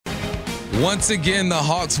Once again, the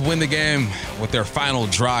Hawks win the game with their final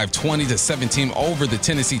drive, 20-17 over the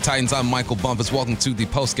Tennessee Titans. I'm Michael Bumpus. Welcome to the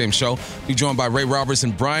postgame show. Be joined by Ray Roberts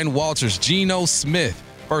and Brian Walters. Geno Smith,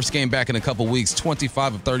 first game back in a couple weeks,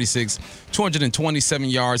 25 of 36, 227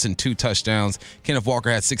 yards and 2 touchdowns. Kenneth Walker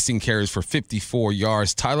had 16 carries for 54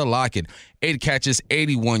 yards. Tyler Lockett, 8 catches,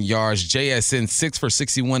 81 yards. JSN, 6 for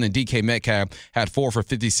 61, and DK Metcalf had 4 for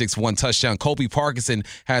 56, 1 touchdown. Colby Parkinson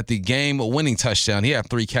had the game-winning touchdown. He had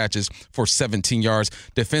 3 catches for 17 yards.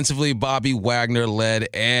 Defensively, Bobby Wagner led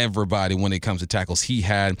everybody when it comes to tackles. He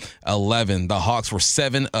had 11. The Hawks were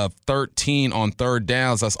 7 of 13 on third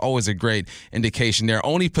downs. That's always a great indication there.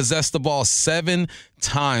 Only possessed the ball 7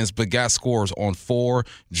 times, but got scores on 4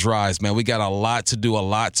 drives. Man, we got a lot to do, a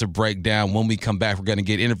lot to break down. When we come back, we're going to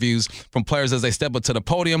get interviews from players as they step up to the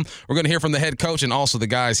podium. We're going to hear from the head coach and also the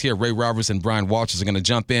guys here, Ray Roberts and Brian Walters, are going to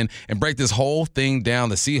jump in and break this whole thing down.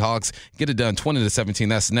 The Seahawks get it done 20-17.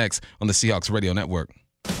 That's next on the Seahawks Radio Network.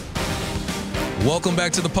 Welcome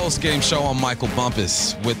back to the postgame show. I'm Michael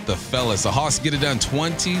Bumpus with the fellas. The Hawks get it done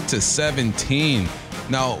 20-17.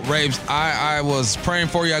 Now, Raves, I was praying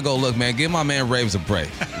for you. I go, look, man, give my man Raves a break.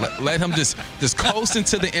 Let him just coast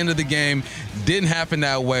into the end of the game. Didn't happen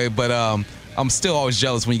that way, but I'm still always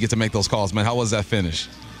jealous when you get to make those calls, man. How was that finish?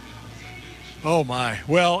 Oh my!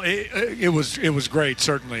 Well, it was great,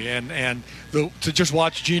 certainly, and to just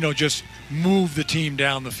watch Geno just move the team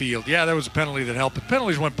down the field. Yeah, there was a penalty that helped. But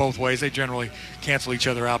penalties went both ways. They generally cancel each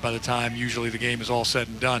other out by the time usually the game is all said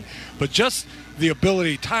and done. But just the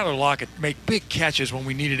ability, Tyler Lockett make big catches when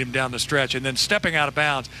we needed him down the stretch, and then stepping out of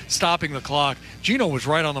bounds, stopping the clock. Geno was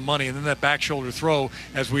right on the money, and then that back shoulder throw,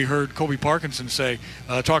 as we heard Colby Parkinson say,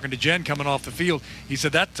 talking to Jen coming off the field, he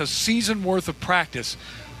said that's a season worth of practice.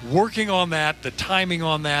 Working on that, the timing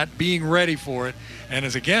on that, being ready for it. And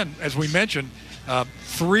as we mentioned,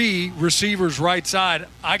 3 receivers right side.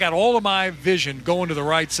 I got all of my vision going to the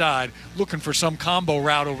right side, looking for some combo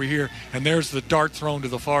route over here, and there's the dart thrown to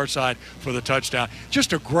the far side for the touchdown.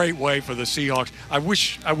 Just a great way for the Seahawks. I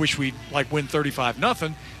wish we'd win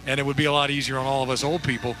 35-0, and it would be a lot easier on all of us old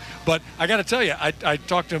people. But I got to tell you, I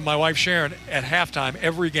talked to my wife Sharon at halftime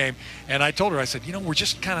every game, and I told her, I said, we're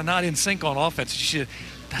just kind of not in sync on offense. She said,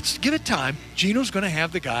 give it time. Geno's going to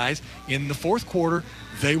have the guys in the fourth quarter.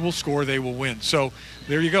 They will score. They will win. So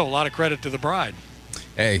there you go. A lot of credit to the bride.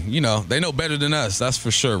 Hey, they know better than us. That's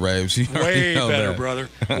for sure, Raves. Way better, brother.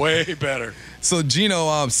 Way better. So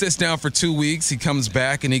Geno sits down for 2 weeks. He comes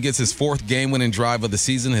back, and he gets his 4th game-winning drive of the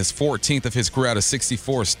season, his 14th of his career out of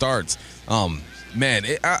 64 starts. Man,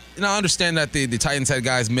 I understand that the Titans had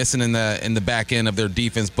guys missing in the back end of their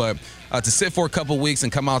defense, but to sit for a couple weeks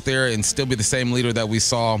and come out there and still be the same leader that we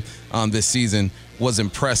saw this season was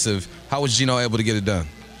impressive. How was Geno able to get it done?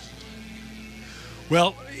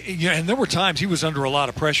 Well, and there were times he was under a lot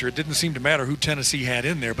of pressure. It didn't seem to matter who Tennessee had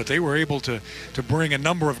in there, but they were able to bring a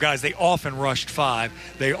number of guys. They often rushed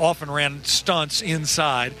 5. They often ran stunts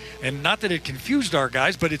inside, and not that it confused our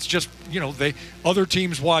guys, but it's just, other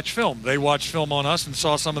teams watch film. They watched film on us and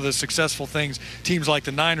saw some of the successful things teams like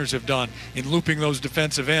the Niners have done in looping those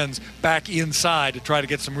defensive ends back inside to try to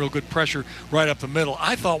get some real good pressure right up the middle.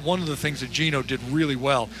 I thought one of the things that Geno did really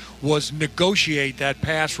well was negotiate that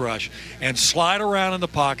pass rush and slide around in the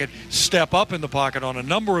pocket, step up in the pocket on a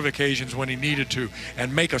number of occasions when he needed to,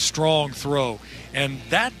 and make a strong throw. And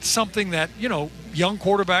that's something that, young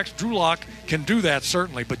quarterbacks, Drew Lock can do that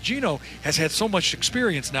certainly, but Geno has had so much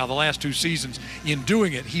experience now the last 2 seasons in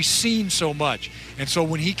doing it. He's seen so much. And so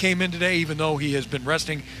when he came in today, even though he has been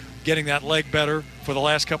resting, getting that leg better for the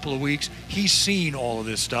last couple of weeks, he's seen all of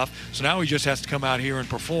this stuff. So now he just has to come out here and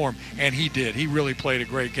perform, and he did. He really played a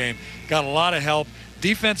great game. Got a lot of help.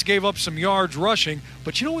 Defense gave up some yards rushing,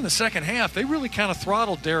 but in the second half, they really kind of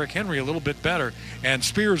throttled Derrick Henry a little bit better, and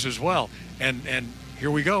Spears as well. And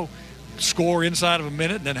here we go. Score inside of a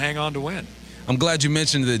minute and then hang on to win. I'm glad you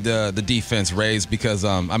mentioned the defense, Rays, because,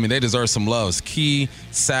 they deserve some loves. Key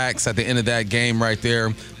sacks at the end of that game right there.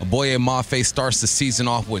 Aboye Mafe starts the season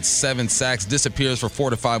off with 7 sacks, disappears for 4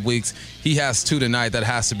 to 5 weeks. He has 2 tonight. That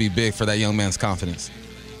has to be big for that young man's confidence.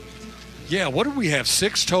 Yeah, what did we have?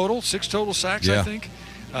 6 total? 6 total sacks, yeah. I think?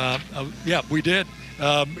 Yeah, we did.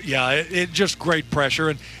 It just great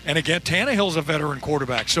pressure. And again, Tannehill's a veteran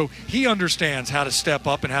quarterback, so he understands how to step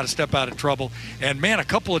up and how to step out of trouble. And, man, a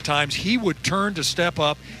couple of times he would turn to step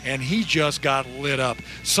up, and he just got lit up.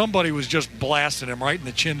 Somebody was just blasting him right in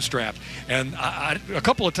the chin straps. And a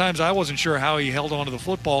couple of times I wasn't sure how he held onto the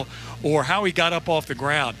football or how he got up off the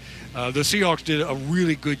ground. The Seahawks did a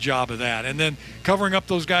really good job of that. And then covering up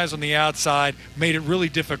those guys on the outside made it really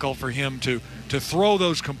difficult for him to throw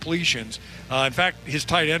those completions. In fact, his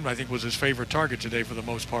tight end, I think, was his favorite target today for the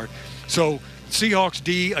most part. So Seahawks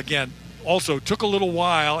D, again, also took a little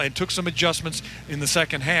while and took some adjustments in the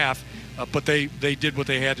second half. But they did what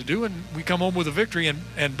they had to do, and we come home with a victory.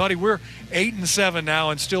 And buddy, we're 8-7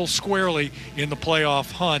 now and still squarely in the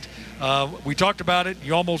playoff hunt. We talked about it.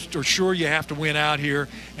 You almost are sure you have to win out here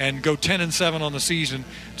and go 10-7 on the season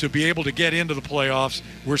to be able to get into the playoffs.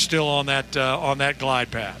 We're still on that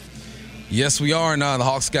glide path. Yes, we are. Now the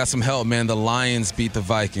Hawks got some help, man. The Lions beat the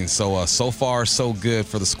Vikings. So far, so good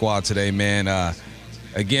for the squad today, man.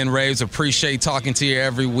 Again, Raves, appreciate talking to you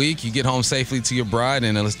every week. You get home safely to your bride,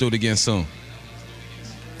 and let's do it again soon.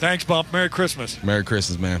 Thanks, Bump. Merry Christmas. Merry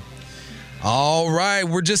Christmas, man. All right,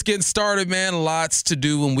 we're just getting started, man. Lots to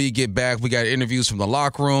do when we get back. We got interviews from the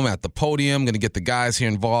locker room, at the podium. Going to get the guys here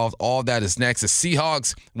involved. All that is next. The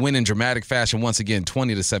Seahawks win in dramatic fashion once again,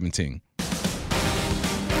 20-17.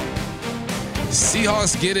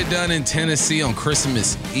 Seahawks get it done in Tennessee on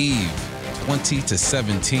Christmas Eve,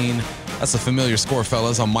 20-17. That's a familiar score,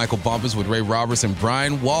 fellas. I'm Michael Bumpus with Ray Roberts and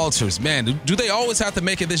Brian Walters. Man, do they always have to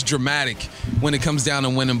make it this dramatic when it comes down to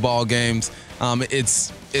winning ball games?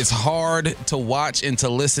 It's hard to watch and to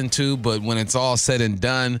listen to, but when it's all said and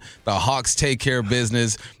done, the Hawks take care of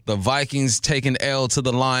business. The Vikings take an L to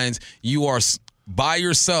the Lions. You are by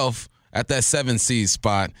yourself at that 7 seed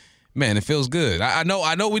spot. Man, it feels good. I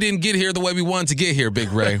know we didn't get here the way we wanted to get here, Big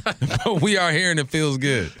Ray, but we are here and it feels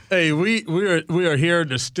good. Hey, we are here.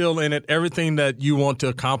 They're still in it. Everything that you want to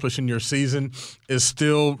accomplish in your season is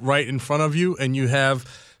still right in front of you, and you have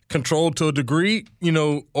control to a degree,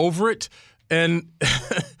 over it. And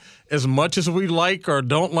as much as we like or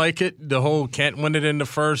don't like it, the whole can't win it in the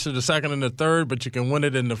first or the second and the third, but you can win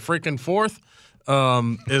it in the freaking fourth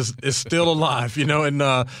is still alive,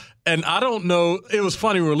 And I don't know. It was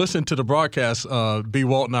funny. We were listening to the broadcast. B.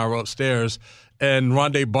 Walt and I were upstairs, and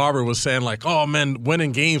Rondé Barber was saying, like, oh, man,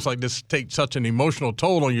 winning games like this take such an emotional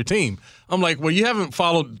toll on your team. I'm like, well, you haven't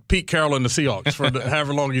followed Pete Carroll and the Seahawks for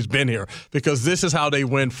however long he's been here, because this is how they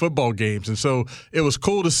win football games. And so it was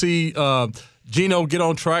cool to see Geno get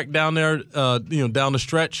on track down there, down the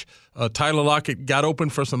stretch. Tyler Lockett got open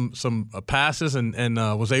for some passes and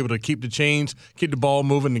was able to keep the chains, keep the ball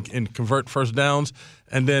moving, and convert first downs.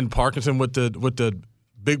 And then Parkinson with the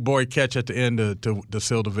big boy catch at the end to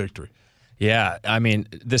seal the victory. Yeah, I mean,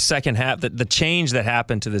 the second half, the change that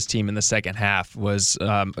happened to this team in the second half was,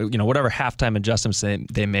 whatever halftime adjustments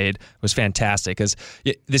they made was fantastic. Because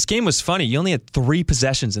this game was funny. You only had 3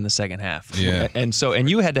 possessions in the second half. Yeah. And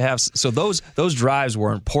you had to have, so those drives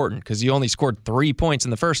were important because you only scored 3 points in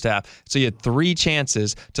the first half. So you had 3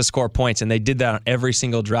 chances to score points, and they did that on every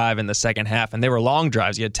single drive in the second half. And they were long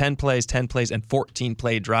drives. You had 10 plays, and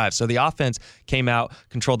 14-play drives. So the offense came out,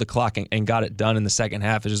 controlled the clock, and got it done in the second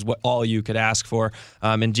half, which is what all you could ask for.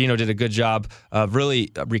 And Geno did a good job of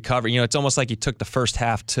really recovering. It's almost like he took the first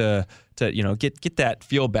half to get that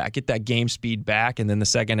feel back, get that game speed back, and then the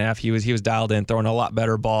second half he was dialed in, throwing a lot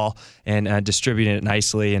better ball and distributing it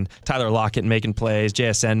nicely. And Tyler Lockett making plays,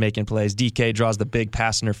 JSN making plays, DK draws the big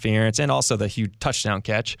pass interference, and also the huge touchdown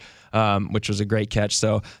catch, which was a great catch.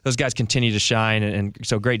 So those guys continue to shine, and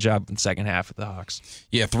so great job in the second half of the Hawks.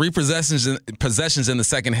 Yeah, 3 possessions in the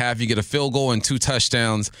second half. You get a field goal and 2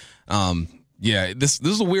 touchdowns. Yeah, this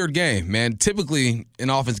is a weird game, man. Typically,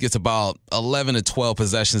 an offense gets about 11 to 12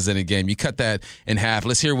 possessions in a game. You cut that in half.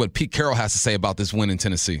 Let's hear what Pete Carroll has to say about this win in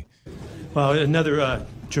Tennessee. Well, another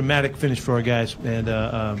dramatic finish for our guys,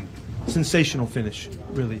 and sensational finish,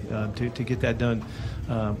 really, to get that done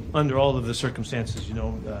under all of the circumstances.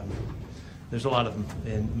 There's a lot of them,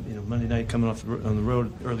 and Monday night coming off on the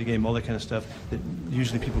road, early game, all that kind of stuff that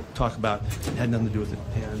usually people talk about had nothing to do with it.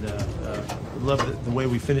 And love the way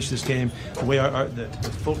we finished this game. The way the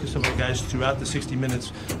focus of our guys throughout the 60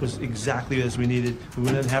 minutes was exactly as we needed. We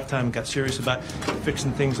went at halftime and got serious about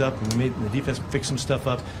fixing things up, and we made the defense fix some stuff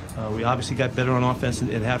up. We obviously got better on offense at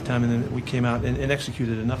halftime, and then we came out and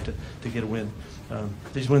executed enough to get a win.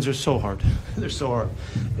 These wins are so hard. They're so hard,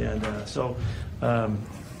 and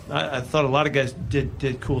I thought a lot of guys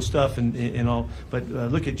did cool stuff and all, but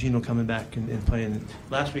look at Geno coming back and playing.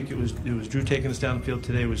 Last week it was Drew taking us down the field.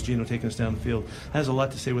 Today it was Geno taking us down the field. That has a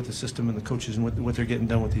lot to say with the system and the coaches and what they're getting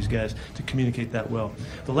done with these guys to communicate that well.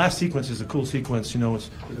 The last sequence is a cool sequence. It's was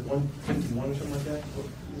it 151 or something like that?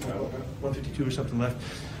 152 or something left.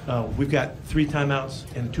 We've got 3 timeouts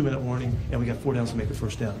and a 2-minute warning, and we got 4 downs to make a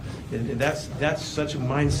first down. And that's such a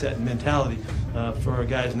mindset and mentality for our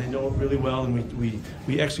guys, and they know it really well. And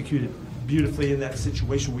we executed beautifully in that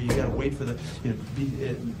situation where you got to wait for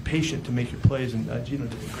be patient to make your plays. And Gino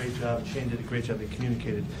did a great job. Shane did a great job. They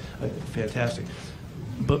communicated fantastic.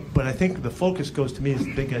 But I think the focus goes to me as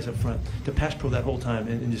the big guys up front to pass pro that whole time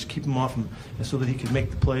and just keep him off him so that he could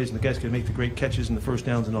make the plays and the guys could make the great catches and the first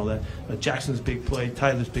downs and all that. Jackson's big play,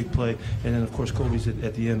 Tyler's big play, and then of course Colby's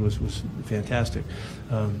at the end was fantastic.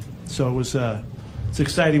 So it was it's an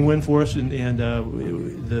exciting win for us, and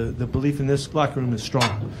the belief in this locker room is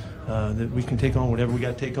strong. That we can take on whatever we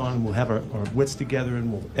got to take on, and we'll have our wits together,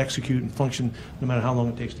 and we'll execute and function no matter how long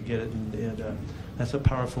it takes to get it. And that's a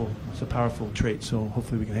powerful trait. So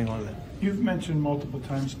hopefully we can hang on to that. You've mentioned multiple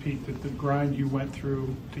times, Pete, that the grind you went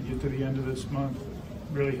through to get to the end of this month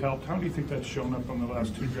really helped. How do you think that's shown up on the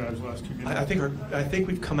last two drives, last two games? I think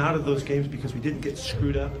we've come out of those games because we didn't get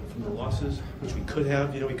screwed up from the losses, which we could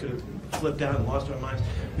have. We could have flipped out and lost our minds.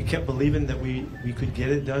 We kept believing that we could get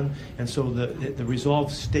it done, and so the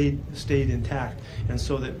resolve stayed intact, and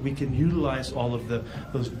so that we can utilize all of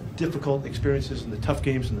those difficult experiences and the tough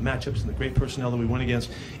games and the matchups and the great personnel that we went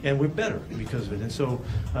against, and we're better because of it. And so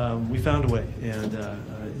we found a way, and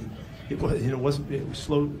it was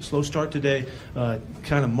slow start today,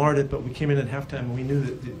 kind of marred it, but we came in at halftime and we knew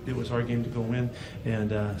that it was our game to go win,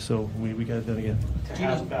 and so we got it done again. To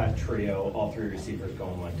have that trio, all three receivers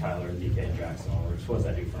going like Tyler, DK, and Jackson, what does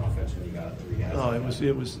that do for offense when you got three guys? Oh,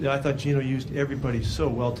 it was. I thought Gino used everybody so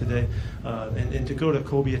well today, and to go to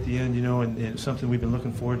Colby at the end, and something we've been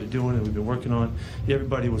looking forward to doing and we've been working on.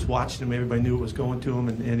 Everybody was watching him. Everybody knew it was going to him,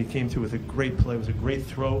 and he came through with a great play. It was a great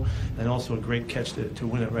throw and also a great catch to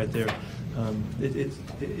win it right there.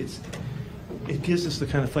 It gives us the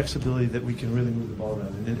kind of flexibility that we can really move the ball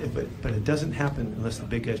around, but it doesn't happen unless the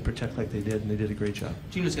big guys protect like they did, and they did a great job.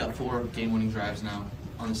 Gino's got 4 game-winning drives now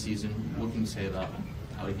on the season. What can you say about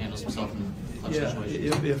how he handles himself in clutch situations?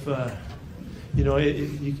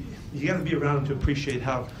 You got to be around him to appreciate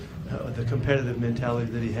how the competitive mentality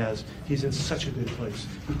that he has. He's in such a good place.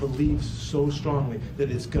 He believes so strongly that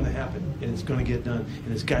it's going to happen and it's going to get done, and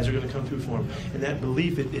his guys are going to come through for him. And that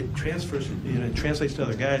belief, it transfers, it translates to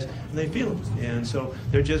other guys, and they feel it. And so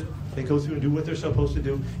they go through and do what they're supposed to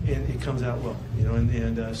do, and it comes out well.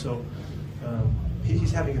 So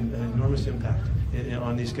he's having an enormous impact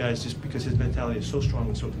on these guys just because his mentality is so strong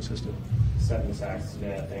and so consistent. 7 sacks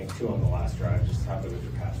today, I think, 2 on the last drive. Just how good was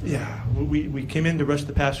your pass? Yeah, we came in to rush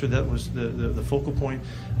the passer. That was the focal point,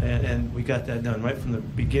 and we got that done right from the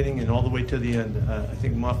beginning and all the way to the end. I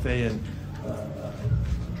think Maffei and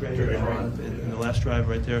Dre in the last drive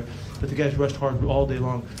right there. But the guys rushed hard all day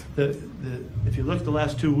long. If you look at the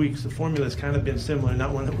last 2 weeks, the formula has kind of been similar,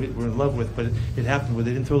 not one that we're in love with, but it happened where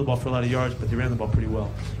they didn't throw the ball for a lot of yards, but they ran the ball pretty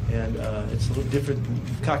well. And it's a little different,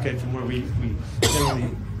 cockeyed from where we generally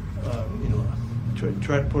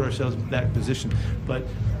try to put ourselves in that position, but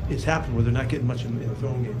it's happened where they're not getting much in the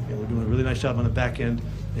throwing game, and we're doing a really nice job on the back end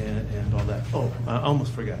and all that. Oh, I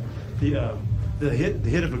almost forgot the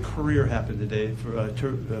hit of a career happened today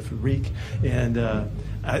for Reek, and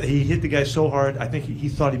he hit the guy so hard. I think he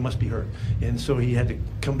thought he must be hurt, and so he had to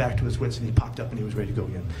come back to his wits, and he popped up and he was ready to go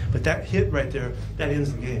again. But that hit right there, that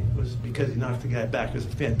ends the game. It was because he knocked the guy back. It was a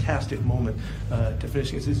fantastic moment to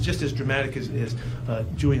finish. It's just as dramatic as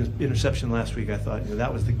Julian's interception last week. I thought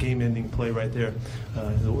that was the game-ending play right there,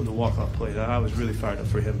 the walk-off play. I was really fired up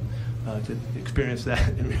for him. To experience that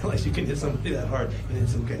and realize you can hit somebody that hard and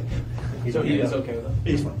it's okay. So he is okay with it?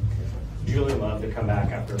 He's fine. Julian loved to come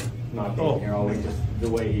back after not being here all week, just the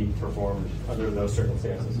way he performed under those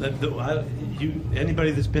circumstances.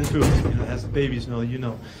 Anybody that's been through it, has babies,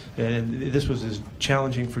 and this was as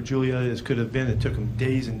challenging for Julia as could have been. It took him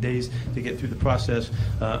days and days to get through the process.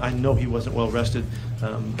 I know he wasn't well rested,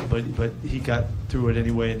 but he got through it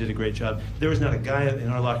anyway and did a great job. There was not a guy in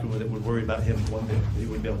our locker room that would worry about him one bit. He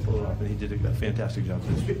wouldn't be able to pull it off, and he did a fantastic job.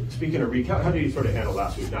 Speaking of Reek, how did you sort of handle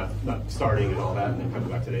last week, not starting and all that, and then coming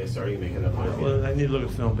back today and starting and making that play? Well, I need to look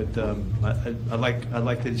at film, but I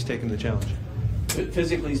like that he's taking the challenge.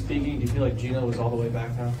 Physically speaking, do you feel like Gino was all the way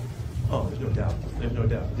back now? Oh, there's no doubt. There's no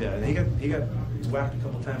doubt. Yeah, and he got whacked a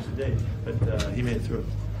couple times today, but he made it through.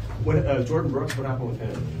 Jordan Brooks, what happened with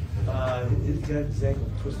him? He's got his ankle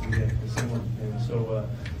twisted again, the same one, and so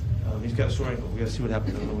he's got a sore ankle. We got to see what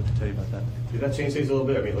happens. I don't know what to tell you about that. Did that change things a little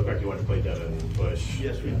bit? I mean, it looked like you wanted to play Devin Bush.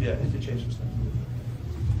 Yes, it did change some stuff.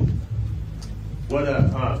 What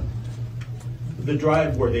the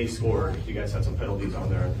drive where they scored, you guys had some penalties on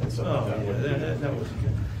there and stuff like that. Yeah, that was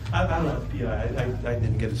good. I don't know. Yeah, I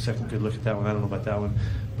didn't get a second good look at that one. I don't know about that one,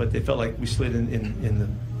 but they felt like we slid in the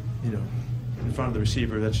in front of the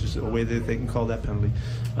receiver. That's just a way that they can call that penalty.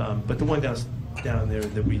 But the one down there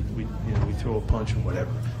that we throw a punch or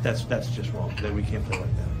whatever, that's just wrong. That we can't play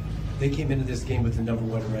like that. They came into this game with the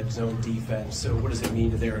 #1 red zone defense. So what does it mean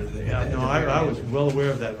to their? Yeah, no, I was well aware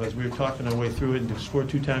of that. As we were talking our way through it, and to score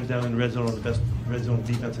 2 times down in the red zone on the best red zone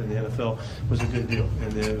defense in the NFL was a good deal,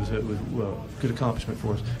 and it was a good accomplishment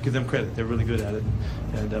for us. Give them credit; they're really good at it,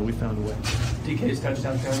 and we found a way. DK's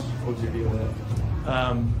touchdown count. What was your deal with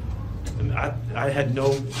that? I had no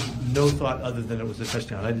thought other than it was a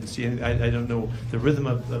touchdown. I didn't see any. I don't know the rhythm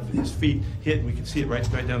of his feet hit, and we could see it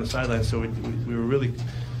right down the sideline. So we were really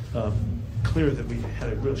clear that we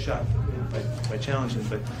had a real shot by challenging.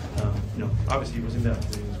 But obviously he wasn't down.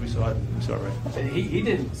 As we saw it right. He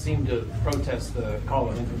didn't seem to protest the call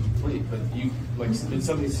of incomplete. But did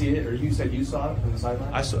somebody see it, or you said you saw it from the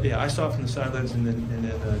sideline? I saw it from the sidelines, and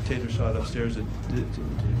then Taylor saw it upstairs to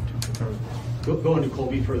confirm. Going to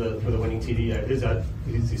Colby for the winning TD,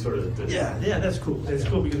 is he sort of the yeah, that's cool. It's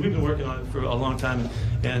cool because we've been working on it for a long time,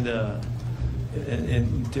 and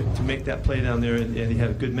to make that play down there, and he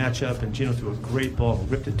had a good matchup, and Gino threw a great ball,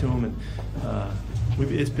 ripped it to him, and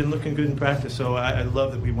it's been looking good in practice. So I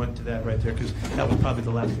love that we went to that right there, because that was probably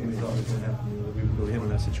the last thing we thought was going to happen. We would go to him in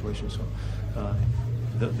that situation. So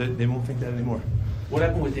they won't think that anymore. What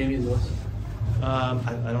happened with Damian Lewis? I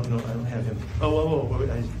don't know. I don't have him.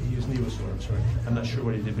 His knee was sore. I'm sorry. I'm not sure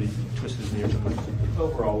what he did, but he twisted his knee or something.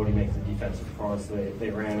 Overall, what do you make of the defensive performance? They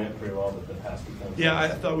ran it pretty well with the pass defense. Yeah, I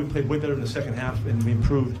thought we played way better in the second half, and we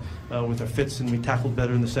improved with our fits, and we tackled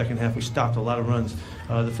better in the second half. We stopped a lot of runs.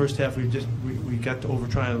 The first half, we got to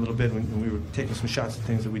over-trying a little bit, and we were taking some shots at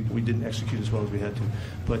things that we didn't execute as well as we had to.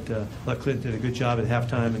 But Clint did a good job at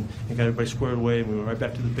halftime and got everybody squared away, and we went right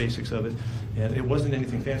back to the basics of it. And it wasn't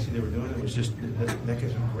anything fancy they were doing. It was just that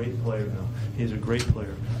guy's a great player now. He's a great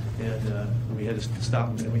player, and we had to stop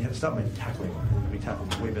him. And we had to stop him by tackling him. And we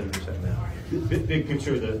tackled him way better in the second half. Big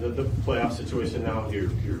picture, the playoff situation now. If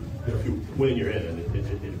you win, you're in, and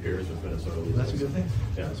it appears with Minnesota. That's a good thing.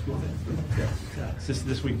 Yeah, that's a good thing. Yeah. It's just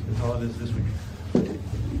this week. That's all it is this week.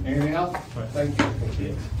 Anything else? Right. Thank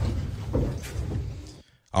you.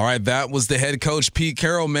 All right, that was the head coach, Pete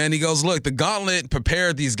Carroll, man. He goes, look, the gauntlet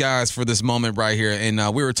prepared these guys for this moment right here. And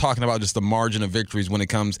we were talking about just the margin of victories when it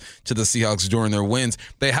comes to the Seahawks during their wins.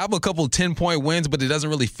 They have a couple 10-point wins, but it doesn't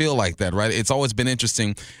really feel like that, right? It's always been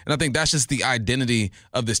interesting. And I think that's just the identity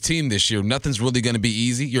of this team this year. Nothing's really going to be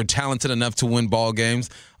easy. You're talented enough to win ball games.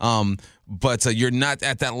 But you're not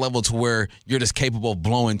at that level to where you're just capable of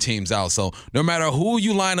blowing teams out. So no matter who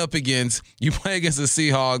you line up against, you play against the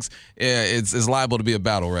Seahawks, it's liable to be a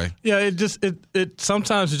battle, right? Yeah, it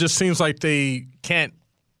sometimes it just seems like they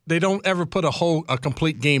don't ever put a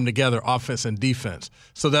complete game together, offense and defense.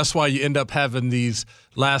 So that's why you end up having these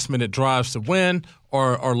last-minute drives to win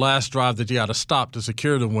or last drive that you got to stop to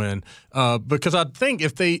secure the win. Because I think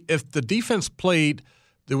if the defense played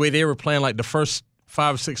the way they were playing, like the first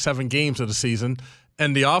 5, 6, 7 games of the season,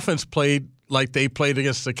 and the offense played like they played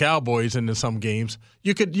against the Cowboys in some games,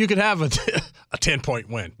 you could have a 10-point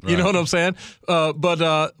win. You know what I'm saying?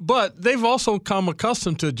 But they've also come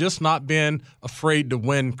accustomed to just not being afraid to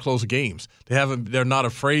win close games. They're not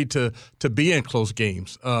afraid to be in close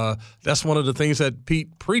games. That's one of the things that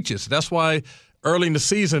Pete preaches. That's why early in the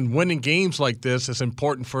season, winning games like this is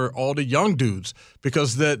important for all the young dudes,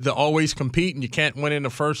 because they always compete, and you can't win in the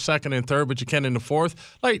first, second, and third, but you can in the fourth.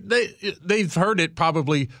 Like they've heard it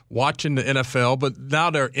probably watching the NFL, but now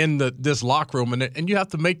they're in this locker room, and you have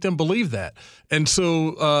to make them believe that. And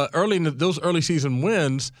so those early season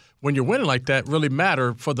wins, when you're winning like that, really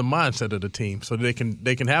matter for the mindset of the team, so they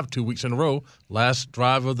can have 2 weeks in a row. Last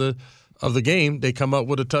drive of the game, they come up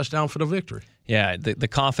with a touchdown for the victory. Yeah, the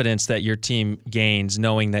confidence that your team gains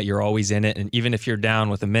knowing that you're always in it, and even if you're down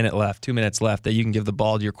with 1 minute left, 2 minutes left, that you can give the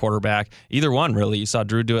ball to your quarterback. Either one, really. You saw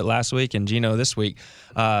Drew do it last week and Gino this week,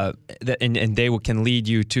 and they can lead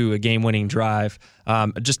you to a game-winning drive.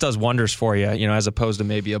 It just does wonders for you, as opposed to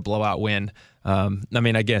maybe a blowout win.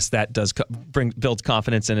 I guess that does builds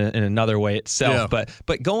confidence in another way itself. Yeah.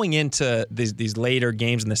 But going into these later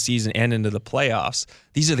games in the season and into the playoffs,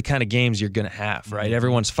 these are the kind of games you're going to have, right? Mm-hmm.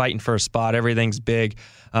 Everyone's fighting for a spot. Everything's big.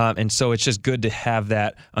 And so it's just good to have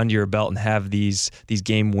that under your belt and have these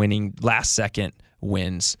game-winning last-second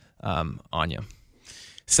wins on you.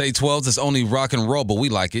 Say 12s is only rock and roll, but we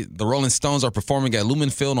like it. The Rolling Stones are performing at Lumen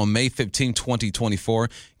Field on May 15, 2024.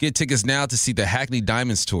 Get tickets now to see the Hackney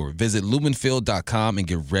Diamonds Tour. Visit lumenfield.com and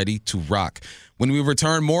get ready to rock. When we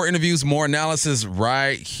return, more interviews, more analysis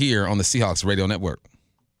right here on the Seahawks Radio Network.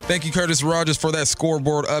 Thank you, Curtis Rogers, for that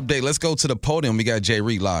scoreboard update. Let's go to the podium. We got Jay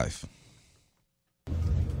Reed live.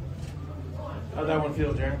 How'd that one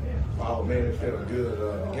feel, Jaron? Oh, man, it felt good.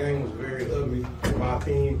 The game was very ugly, in my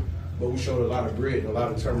opinion. But we showed a lot of grit and a lot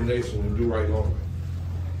of determination to do right on.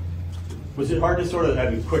 Was it hard to sort of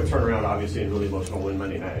have a quick turnaround, obviously, and really emotional win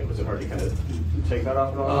Monday night? Was it hard to kind of take that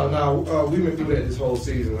off? No, we've been through that this whole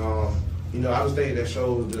season. I just think that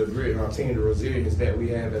shows the grit in our team, the resilience that we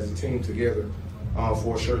have as a team together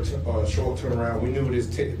for a short turnaround. We knew this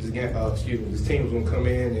team was going to come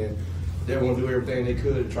in and they were going to do everything they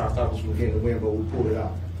could to try to stop us from getting the win, but we pulled it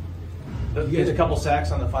out. You had a couple sacks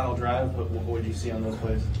on the final drive, but what did you see on those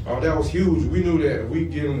plays? That was huge. We knew that if we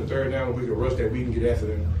get them the third down, we could rush that, we can get after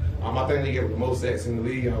them. I think they gave the most sacks in the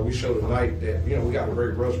league. We showed tonight that we got a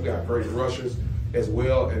great rush, we got great rushers as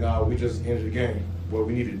well, and we just ended the game. What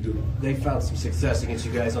we needed to do. They found some success against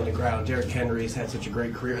you guys on the ground. Derrick Henry has had such a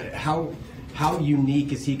great career. How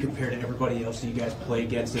unique is he compared to everybody else that you guys play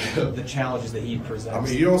against and the challenges that he presents? I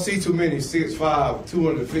mean, you don't see too many 6'5",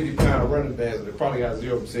 250-pound running backs that probably got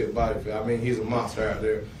 0% body fat. I mean, he's a monster out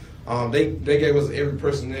there. They gave us every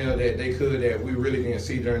personnel that they could that we really didn't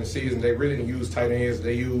see during the season. They really didn't use tight ends.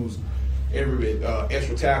 They used every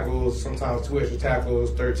extra tackles, sometimes 2 extra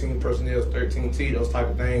tackles, 13 personnel, 13 T, those type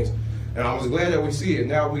of things. And I was glad that we see it.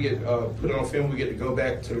 Now we get put it on film. We get to go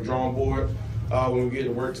back to the drawing board when we get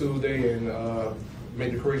to work Tuesday and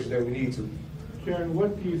make the corrections that we need to. Jaron,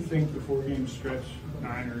 what do you think the 4-game stretch,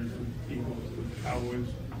 Niners, the Eagles, the Cowboys,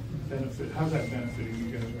 benefit? How's that benefiting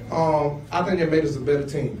you guys right now? I think that made us a better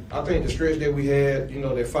team. I think the stretch that we had, that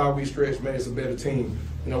 5-week stretch made us a better team.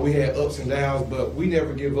 We had ups and downs, but we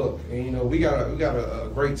never give up. And we got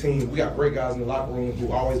a great team. We got great guys in the locker room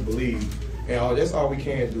who always believe. And that's all we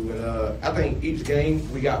can do. And I think each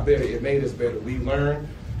game we got better. It made us better. We learned,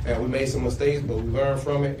 and we made some mistakes, but we learn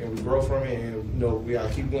from it and we grow from it, and we got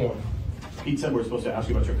to keep going. Pete said we're supposed to ask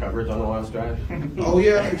you about your coverage on the last drive. Oh,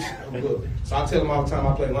 yeah. Look, so I tell them all the time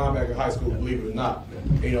I played linebacker in high school, believe it or not.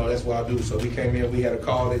 That's what I do. So we came in, we had a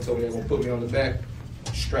call. They told me they were going to put me on the back,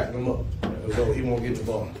 strap them up. So he won't get the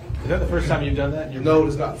ball. Is that the first time you've done that? No,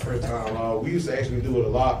 it's not the first time. We used to actually do it a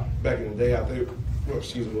lot back in the day. I think.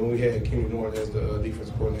 When we had Kenny Norton as the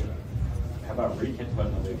defensive coordinator. How about Reed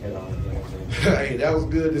putting a big hit on it? Hey, that was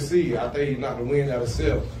good to see. I think he knocked the wind out of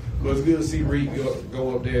himself. But it's good to see Reed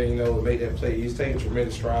go up there, and make that play. He's taking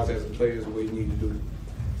tremendous strides as a player, is what he needs to do.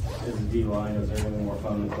 Is the D-line, is there anything more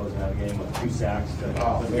fun than closing out a game with 2 sacks to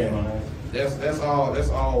put the game on it? That's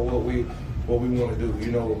all what we want to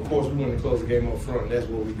do. Of course we want to close the game up front, and that's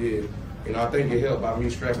what we did. I think it helped by me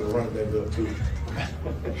strapping the running back up too.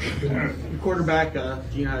 Your quarterback,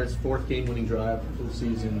 Geno had his 4th game-winning drive for the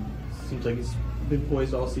season. Seems like he's been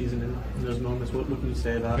poised all season in those moments. What can you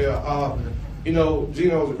say about it? Yeah,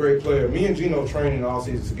 Geno's a great player. Me and Geno training all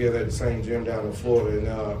season together at the same gym down in Florida.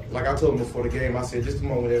 And like I told him before the game, I said, this is the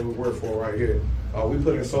moment that we work for right here. We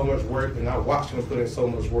put in so much work, and I watched him put in so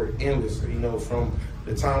much work endlessly, from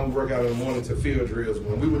the time we work out in the morning to field drills.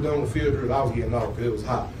 When we were done with field drills, I was getting off because it was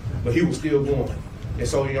hot. But he was still going. And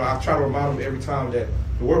so, I try to remind him every time that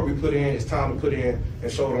the work we put in, it's time to put in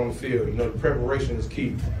and show it on the field. The preparation is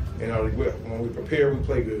key. When we prepare, we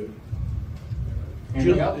play good.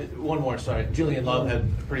 One more, sorry. Julian Love had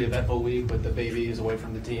a pretty eventful week with the baby. He's away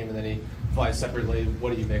from the team, and then he flies separately.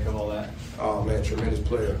 What do you make of all that? Oh, man, tremendous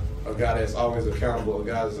player. A guy that's always accountable, a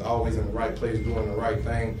guy that's always in the right place doing the right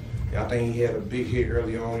thing. And I think he had a big hit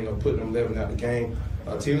early on, putting them 11 out the game.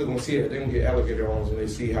 Teams are going to see it. They're going to get alligator arms when they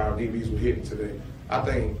see how our DBs were hitting today. I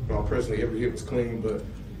think, personally, every hit was clean, but,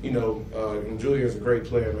 Julian's a great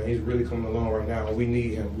player, man. He's really coming along right now, and we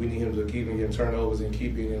need him. We need him to keep getting turnovers and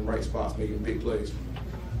keep being in the right spots, making big plays.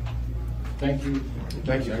 Thank you.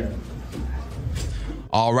 Thank you.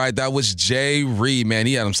 All right, that was Jay Reed, man.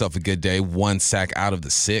 He had himself a good day. 1 sack out of the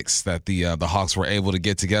 6 that the Hawks were able to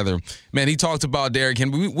get together. Man, he talked about Derrick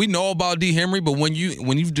Henry. We know about D. Henry, but when you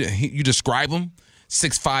describe him,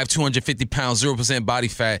 6'5", 250 pounds, 0% body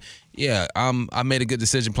fat. Yeah, I made a good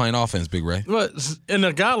decision playing offense, Big Ray. And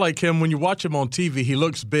a guy like him, when you watch him on TV, he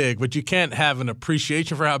looks big, but you can't have an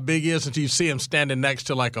appreciation for how big he is until you see him standing next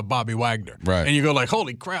to like a Bobby Wagner. Right. And you go like,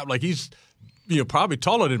 holy crap, like he's probably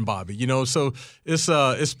taller than Bobby, So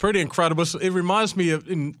it's pretty incredible. So it reminds me of,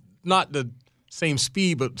 not the same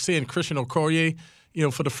speed, but seeing Christian Okoye,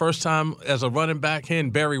 for the first time as a running back, he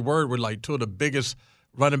and Barry Word were like 2 of the biggest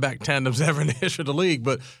running back tandems ever in the history of the league,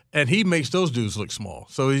 and he makes those dudes look small.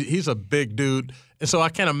 So he's a big dude, and so I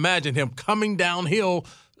can't imagine him coming downhill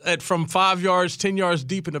from 5 yards, 10 yards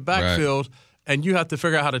deep in the backfield, and you have to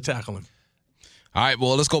figure out how to tackle him. All right,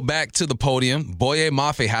 well, let's go back to the podium. Boye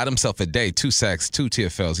Mafe had himself a day, 2 sacks, 2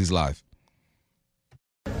 TFLs. He's live.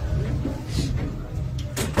 How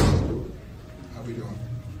we doing?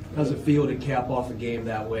 How's it feel to cap off a game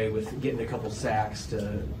that way with getting a couple sacks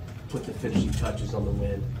to put the finishing touches on the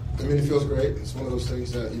win? I mean, it feels great. It's one of those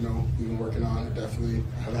things that, you know, we've been working on.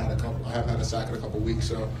 I haven't had a sack in a couple weeks,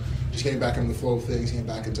 so just getting back into the flow of things, getting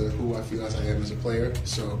back into who I feel as I am as a player.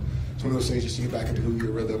 So it's one of those things just to get back into who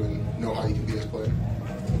your rhythm and know how you can be as a player.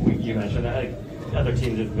 You mentioned that other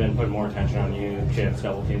teams have been putting more attention on you, chips,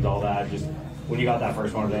 double teams, all that. Just when you got that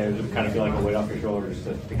first one today, did it kind of feel like a weight off your shoulders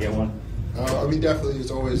to get one? I mean, definitely,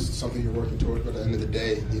 it's always something you're working towards, but at the end of the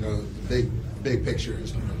day, you know, the big picture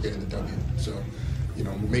is, you know, getting the W. So, you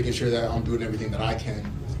know, making sure that I'm doing everything that I can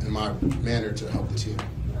in my manner to help the team.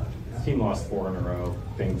 The team lost 4 in a row.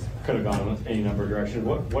 Things could have gone in any number of directions.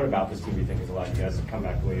 What about this team do you think has allowed you guys to come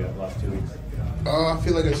back the way you have the last 2 weeks? I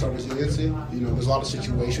feel like there's some resiliency. You know, there's a lot of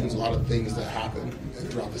situations, a lot of things that happen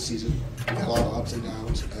throughout the season. We had a lot of ups and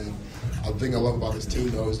downs, and the thing I love about this team,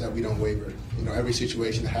 though, is that we don't waver. You know, every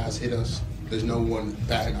situation that has hit us, there's no one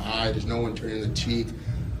batting an eye, there's no one turning the cheek.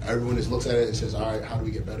 Everyone just looks at it and says, all right, how do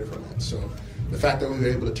we get better from it? So the fact that we were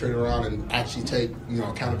able to turn it around and actually take, you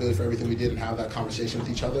know, accountability for everything we did and have that conversation with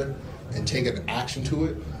each other and take an action to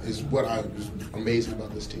it is what I was amazing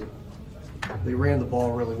about this team. They ran the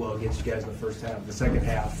ball really well against you guys in the first half. The second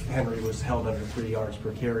half, Henry was held under 3 yards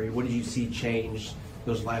per carry. What did you see change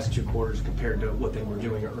those last 2 quarters compared to what they were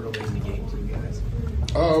doing early in the game to you guys?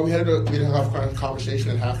 We had a conversation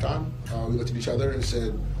at halftime. We looked at each other and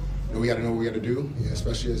said, you know, we got to know what we got to do,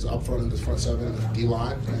 especially as up front in the front seven and the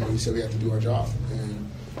D-line. And we said we have to do our job. And,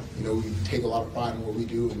 you know, we take a lot of pride in what we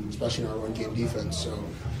do, and especially in our run game defense. So,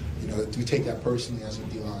 you know, we take that personally as a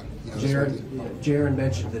D-line. You know, Jaron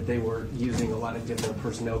mentioned that they were using a lot of different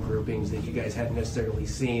personnel groupings that you guys hadn't necessarily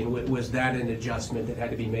seen. Was that an adjustment that had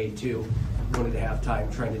to be made too, going into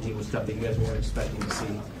halftime, trying to deal with stuff that you guys weren't expecting to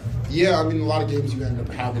see? Yeah, I mean, a lot of games you end up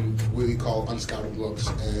having what we call unscouted looks,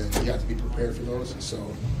 and you have to be prepared for those.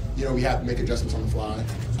 So, you know, we have to make adjustments on the fly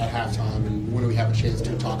at halftime, and when we have a chance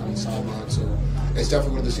to talk on the sideline. So it's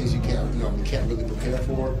definitely one of those things you can't really prepare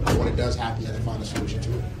for. But when it does happen, you have to find a solution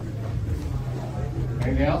to it.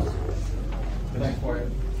 Anything else? Thanks for it.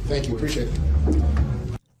 Thank you. Appreciate it.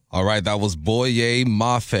 All right, that was Boye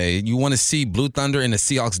Mafe. You want to see Blue Thunder and the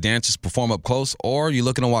Seahawks dancers perform up close, or you're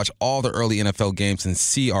looking to watch all the early NFL games and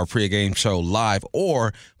see our pre-game show live,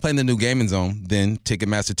 or playing the new Gaming Zone, then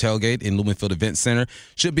Ticketmaster Tailgate in Lumenfield Event Center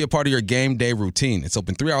should be a part of your game day routine. It's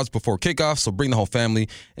open 3 hours before kickoff, so bring the whole family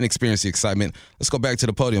and experience the excitement. Let's go back to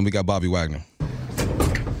the podium. We got Bobby Wagner.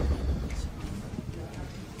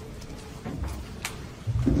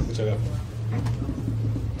 Check out.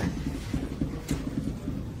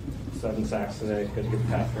 7 sacks today. Good to get the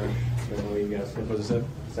pass rush. Good way you guys. What was it?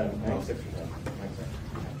 7. Oh. 6 or 7.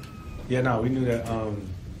 Yeah, no, we knew that.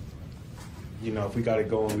 You know, if we got it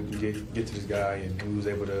going, we can get to this guy, and we was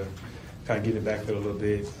able to kind of get it back there a little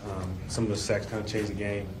bit. Some of those sacks kind of changed the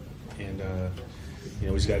game, and you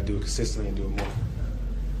know, we just got to do it consistently and do it more.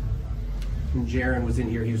 When Jaron was in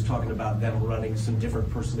here, he was talking about them running some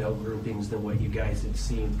different personnel groupings than what you guys had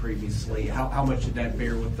seen previously. How much did that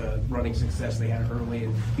bear with the running success they had early?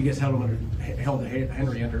 And you guys held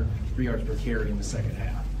Henry under 3 yards per carry in the second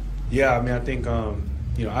half. Yeah, I mean, I think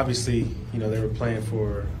you know, obviously, you know, they were playing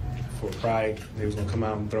for pride. They was gonna come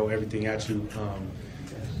out and throw everything at you.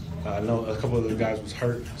 I know a couple of the guys was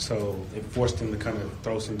hurt, so it forced them to kind of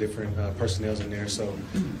throw some different personnels in there. So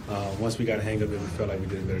once we got a hang of it, we felt like we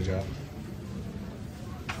did a better job.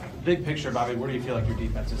 Big picture, Bobby, where do you feel like your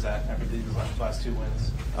defense is at after these last 2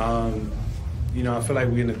 wins? You know, I feel like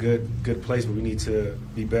we're in a good place, but we need to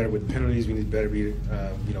be better with penalties. We need to better be,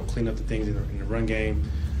 you know, clean up the things in the run game.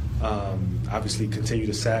 Obviously, continue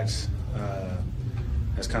the sacks.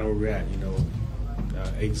 That's kind of where we're at. You know,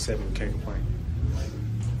 8-7, we can't complain.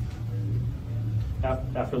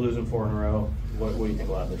 After losing 4 in a row, what do you think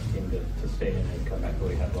allowed this team to stay in and come back to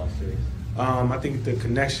what you had the last series? I think the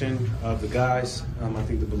connection of the guys, I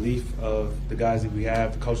think the belief of the guys that we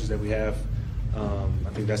have, the coaches that we have, I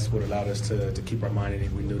think that's what allowed us to keep our mind in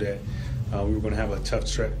it. We knew that we were going to have a tough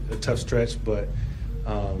stretch, but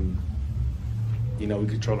you know, we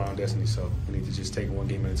control our own destiny, so we need to just take it one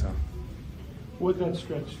game at a time. What did that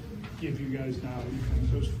stretch give you guys now? You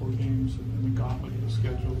think those 4 games and the gauntlet of the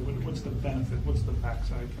schedule, what's the benefit? What's the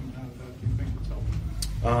backside coming out of that? Do you think it's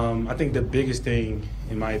helping? I think the biggest thing,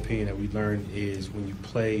 in my opinion, that we learned is when you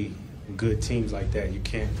play good teams like that, you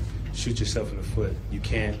can't shoot yourself in the foot. You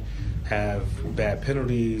can't have bad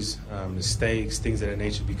penalties, mistakes, things of that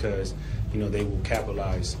nature, because, you know, they will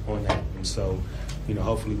capitalize on that. And so, you know,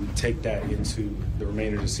 hopefully we take that into the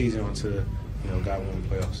remainder of the season, onto, you know, God-willing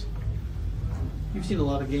playoffs. You've seen a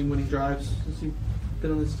lot of game-winning drives since you've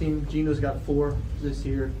been on this team. Gino's got 4 this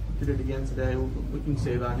year. Did it again today. What can you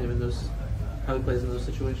say about him in those how he plays in those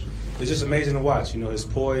situations? It's just amazing to watch. You know, his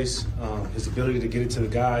poise, his ability to get it to the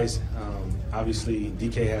guys. Obviously,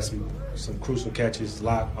 DK has some crucial catches.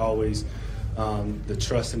 Locke always the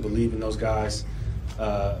trust and believe in those guys.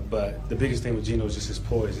 But the biggest thing with Geno is just his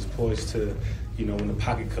poise. His poise to, you know, when the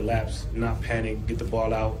pocket collapse, not panic, get the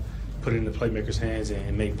ball out, put it in the playmaker's hands,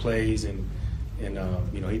 and make plays. And you know,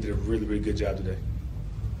 he did a really, really good job today.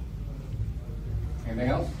 Anything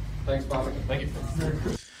else? Thanks, Bobby. Thank you.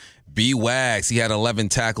 B-Wags, he had 11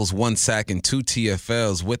 tackles, 1 sack, and 2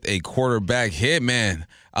 TFLs with a quarterback hit, man.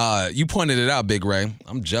 You pointed it out, Big Ray.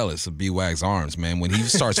 I'm jealous of B-Wags' arms, man. When he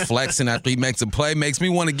starts flexing after he makes a play, makes me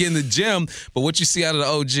want to get in the gym. But what you see out of the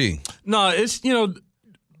OG? No, it's, you know,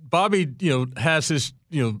 Bobby, you know, has his,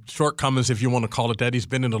 you know, shortcomings, if you want to call it that. He's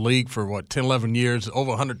been in the league for, 10, 11 years,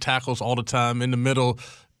 over 100 tackles all the time, in the middle,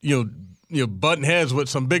 you know, butting heads with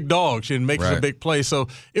some big dogs and making some big plays. So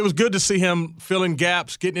it was good to see him filling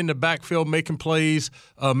gaps, getting in the backfield, making plays,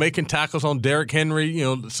 making tackles on Derrick Henry. You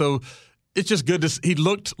know, so it's just good to. He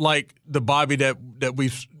looked like the Bobby that we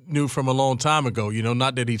knew from a long time ago. You know,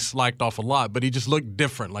 not that he slacked off a lot, but he just looked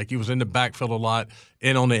different. Like he was in the backfield a lot,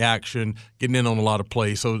 in on the action, getting in on a lot of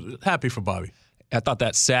plays. So happy for Bobby. I thought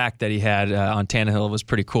that sack that he had on Tannehill was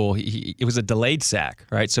pretty cool. It was a delayed sack,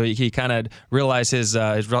 right? So he kind of realized his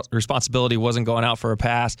responsibility wasn't going out for a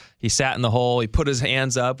pass. He sat in the hole. He put his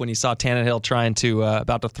hands up when he saw Tannehill trying to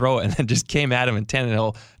about to throw it, and then just came at him. And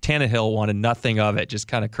Tannehill wanted nothing of it. Just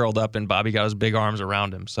kind of curled up, and Bobby got his big arms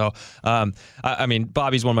around him. So, I mean,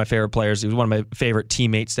 Bobby's one of my favorite players. He was one of my favorite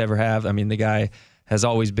teammates to ever have. I mean, the guy has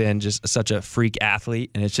always been just such a freak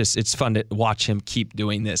athlete, and it's fun to watch him keep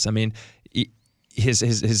doing this. I mean,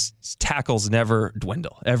 his tackles never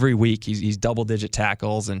dwindle. Every week he's double-digit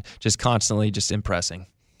tackles and just constantly just impressing.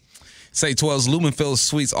 Say 12's Lumenfield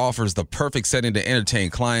Suites offers the perfect setting to entertain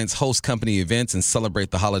clients, host company events, and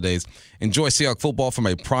celebrate the holidays. Enjoy Seahawks football from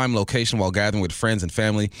a prime location while gathering with friends and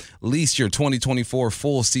family. Lease your 2024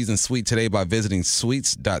 full season suite today by visiting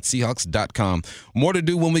suites.seahawks.com. More to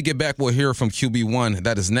do when we get back. We'll hear from QB1.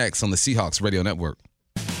 That is next on the Seahawks Radio Network.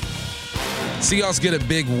 Seahawks get a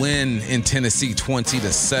big win in Tennessee,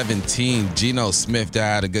 20-17. Geno Smith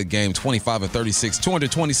had a good game, 25 of 36,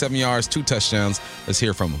 227 yards, 2 touchdowns. Let's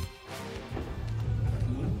hear from him.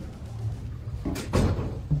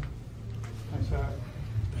 Nice hat.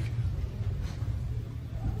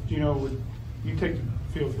 Geno, would you take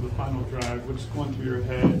the field for the final drive? What's going through your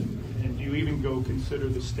head? And do you even go consider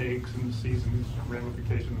the stakes and the season's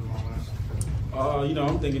ramifications and all that? You know,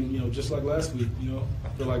 I'm thinking, you know, just like last week, you know, I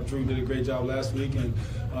feel like Drew did a great job last week, and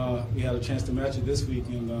we had a chance to match it this week.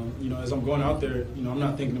 And, you know, as I'm going out there, you know, I'm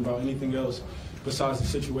not thinking about anything else besides the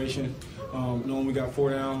situation. Knowing we got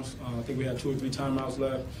 4 downs, I think we had 2 or 3 timeouts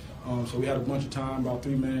left. So we had a bunch of time, about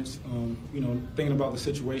 3 minutes, you know, thinking about the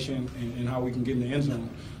situation and how we can get in the end zone.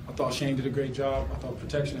 I thought Shane did a great job. I thought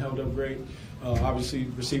protection held up great. Obviously,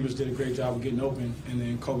 receivers did a great job of getting open, and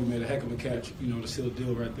then Kobe made a heck of a catch, you know, to seal the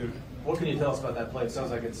deal right there. What can you tell us about that play? It sounds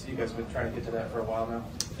like you guys have been trying to get to that for a while now.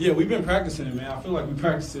 Yeah, we've been practicing it, man. I feel like we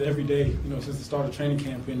practice it every day, you know, since the start of training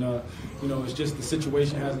camp. And, you know, it's just the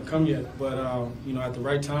situation hasn't come yet. But, you know, at the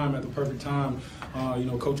right time, at the perfect time, you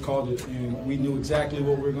know, Coach called it, and we knew exactly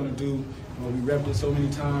what we were going to do. We repped it so many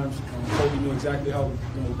times. Kobe knew exactly how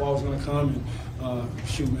the ball was going to come. And,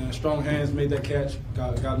 shoot, man, strong hands, made that catch,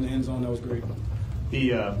 got in the end zone. That was great.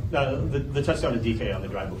 The touchdown to DK on the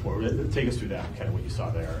drive before, take us through that, kind of what you saw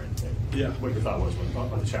there, and what your thought was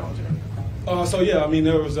on the challenge and everything. So, yeah, I mean,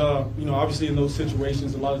 there was, you know, obviously in those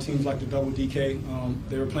situations, a lot of teams like to double DK.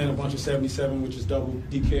 They were playing a bunch of 77, which is double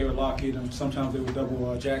DK or Lockett, and sometimes they would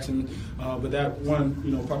double Jackson. But that one,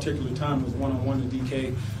 you know, particular time was one-on-one to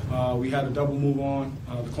DK. We had a double move on.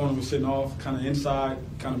 The corner was sitting off, kind of inside,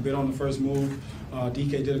 kind of bit on the first move.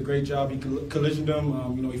 DK did a great job. He collisioned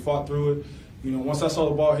him. You know, he fought through it. You know, once I saw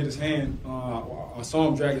the ball hit his hand, I saw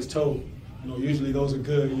him drag his toe. You know, usually those are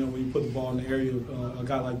good, you know, when you put the ball in the area of a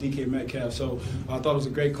guy like DK Metcalf. So I thought it was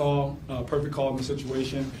a great call, perfect call in the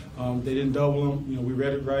situation. They didn't double him. You know, we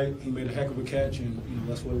read it right. He made a heck of a catch, and, you know,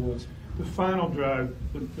 that's what it was. The final drive,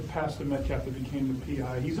 the pass to Metcalf that became the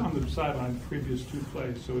PI, he's on the sideline the previous 2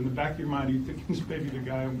 plays. So in the back of your mind, are you thinking he's maybe the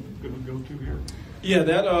guy I'm going to go to here? Yeah,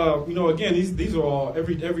 that, you know, again, these are all,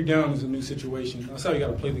 every down is a new situation. That's how you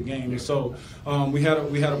got to play the game. And so we had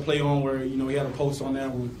a play on where, you know, we had a post on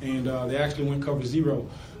that one, and they actually went cover 0.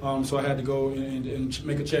 So I had to go and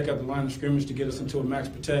make a check at the line of scrimmage to get us into a max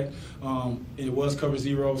protect. It was cover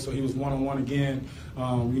 0, so he was one-on-one again.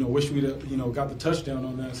 You know, wish we'd have, you know, got the touchdown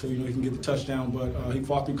on that so, you know, he can get the touchdown. But he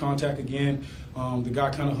fought through contact again. The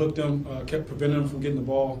guy kind of hooked him, kept preventing him from getting the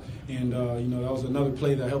ball. And, you know, that was another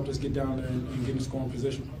play that helped us get down there and get in scoring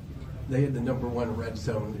position. they had the #1 red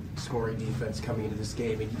zone scoring defense coming into this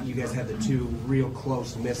game, and you guys had the 2 real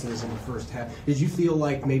close misses in the first half. Did you feel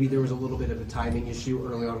like maybe there was a little bit of a timing issue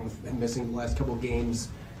early on with missing the last couple of games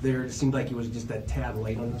there? It seemed like it was just that tad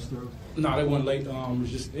late on those throws. No, they weren't late. It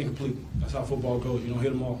was just incomplete. That's how football goes. You don't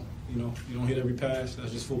hit them all. You don't hit every pass.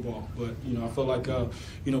 That's just football. But I feel like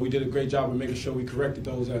we did a great job of making sure we corrected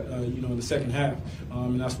those in the second half,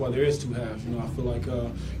 and that's why there is 2 halves. I feel like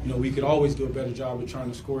we could always do a better job of trying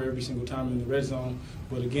to score every single time in the red zone.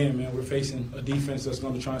 But again, man, we're facing a defense that's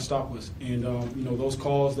going to try and stop us. And those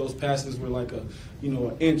calls, those passes were like an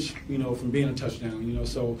inch, from being a touchdown.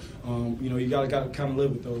 So you got to kind of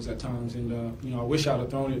live with those at times. And I wish I'd have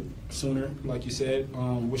thrown it sooner, like you said.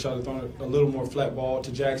 Wish I'd have thrown it a little more flat ball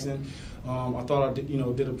to Jackson. I thought I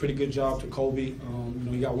did a pretty good job to Kobe.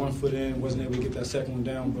 He got 1 foot in, wasn't able to get that second one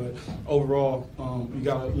down. But overall, you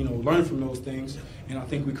got to learn from those things, and I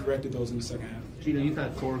think we corrected those in the second half. Gino, you've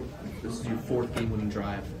had this is your 4th game-winning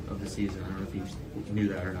drive of the season. I don't know if you knew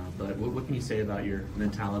that or not, but what can you say about your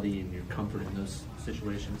mentality and your comfort in those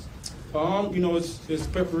situations? It's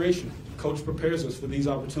preparation. Coach prepares us for these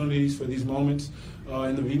opportunities, for these moments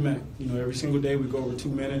in the VMAC. Every single day we go over 2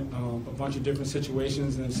 minutes, a bunch of different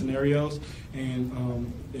situations and scenarios,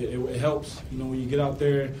 and it helps. When you get out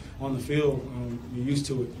there on the field, you're used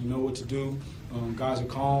to it. You know what to do. Guys are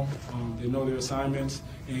calm. They know their assignments,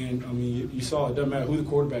 and you saw it doesn't matter who the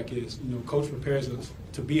quarterback is. Coach prepares us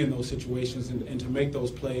to be in those situations and to make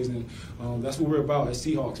those plays, and that's what we're about as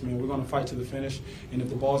Seahawks, man. We're going to fight to the finish, and if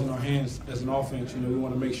the ball's in our hands as an offense, we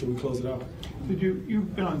want to make sure we close it out.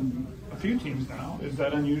 You've been on a few teams now. Is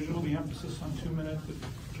that unusual? The emphasis on 2 minutes that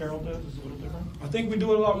Carroll does is a little different. I think we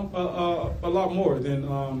do it a lot more than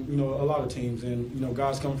a lot of teams, and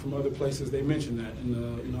guys come from other places. They mention that,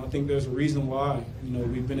 and I think there's a reason why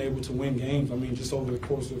we've been able to win games. Just over the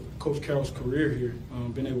course of Coach Carroll's career here,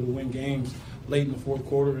 been able to win games late in the fourth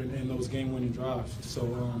quarter and those game-winning drives.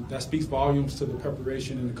 So that speaks volumes to the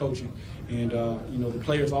preparation and the coaching. And, the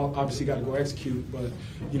players obviously got to go execute, but,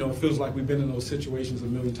 it feels like we've been in those situations a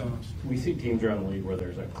million times. We see teams around the league where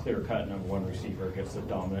there's a clear-cut #1 receiver gets the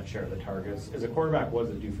dominant share of the targets. As a quarterback, what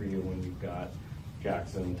does it do for you when you've got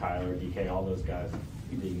Jackson, Tyler, DK, all those guys that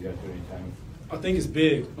you can go to anytime? I think it's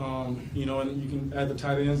big, and you can add the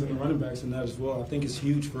tight ends and the running backs in that as well. I think it's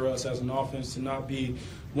huge for us as an offense to not be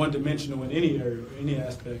one-dimensional in any area, any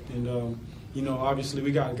aspect. And, obviously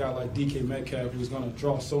we got a guy like DK Metcalf who's going to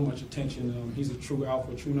draw so much attention. He's a true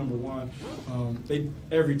alpha, true #1.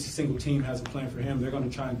 Every single team has a plan for him. They're going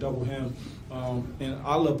to try and double him. And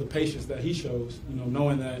I love the patience that he shows,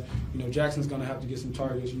 knowing that, Jackson's going to have to get some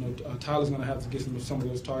targets. Tyler's going to have to get some of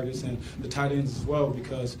those targets, and the tight ends as well,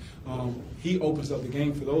 because he opens up the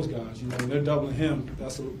game for those guys. When they're doubling him,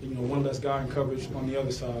 that's one less guy in coverage on the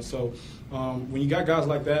other side. So when you got guys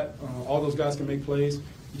like that, all those guys can make plays.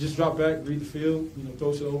 You just drop back, read the field,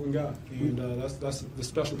 throw it to the open guy, and that's the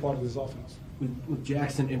special part of this offense. With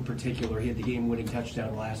Jackson in particular, he had the game-winning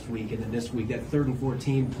touchdown last week, and then this week, that 3rd and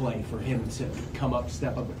 14 play for him to come up,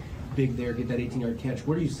 step up big there, get that 18-yard catch.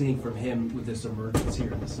 What are you seeing from him with this emergence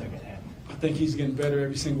here in the second half? I think he's getting better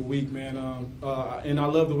every single week, man. And I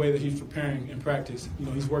love the way that he's preparing in practice.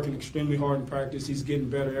 He's working extremely hard in practice. He's getting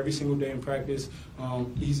better every single day in practice.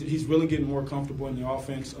 He's really getting more comfortable in the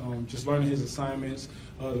offense, just learning his assignments,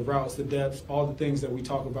 the routes, the depths, all the things that we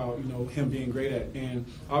talk about, him being great at. And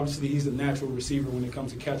obviously he's a natural receiver when it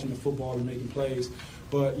comes to catching the football and making plays.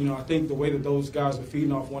 But, I think the way that those guys are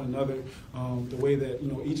feeding off one another, the way that,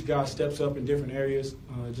 each guy steps up in different areas,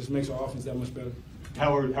 it just makes our offense that much better.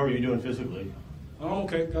 How are you doing physically? I'm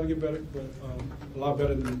okay. Got to get better, but a lot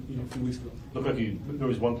better than a few weeks ago. Looked like there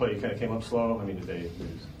was one play you kind of came up slow. Did they?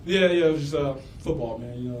 Yeah, it was just football,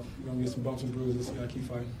 man. You're gonna get some bumps and bruises. You gotta keep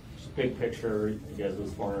fighting. Just big picture, you guys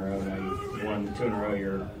lose 4 in a row. Now you've won 2 in a row.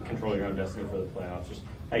 You're controlling your own destiny for the playoffs. Just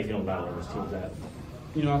how you feeling about where this team's at?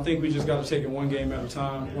 I think we just got to take it one game at a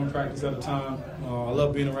time, one practice at a time. I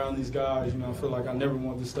love being around these guys. I feel like I never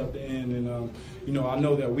want this stuff to end. And, I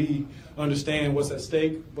know that we understand what's at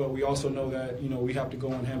stake, but we also know that, we have to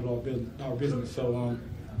go and handle our business. So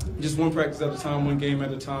just one practice at a time, one game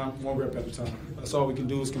at a time, one rep at a time. That's all we can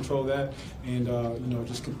do is control that and,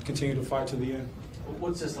 just continue to fight to the end.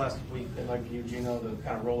 What's this last week been like for you, Gino, the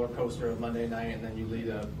kind of roller coaster of Monday night, and then you lead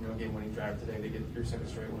a game-winning drive today to get your second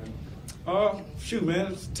straight win? Shoot,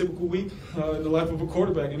 man, it's a typical week in the life of a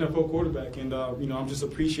quarterback, NFL quarterback. And, I'm just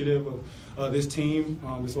appreciative of this team,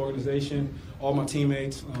 this organization, all my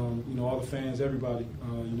teammates, all the fans, everybody.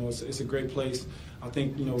 It's a great place. I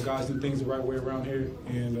think, guys do things the right way around here.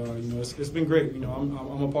 And, it's been great.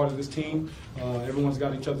 I'm a part of this team. Everyone's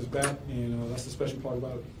got each other's back, and that's the special part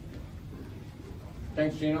about it.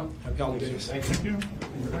 Thanks, Gino. Happy holidays. Thank you.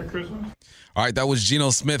 Merry Christmas. All right, that was Geno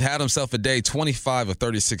Smith. Had himself a day, 25 of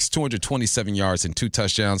 36, 227 yards and 2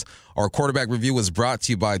 touchdowns. Our quarterback review was brought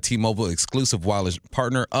to you by T-Mobile, exclusive wireless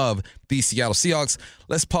partner of the Seattle Seahawks.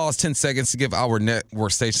 Let's pause 10 seconds to give our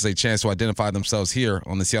network stations a chance to identify themselves here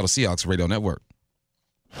on the Seattle Seahawks Radio Network.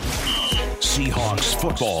 Seahawks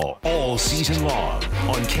football all season long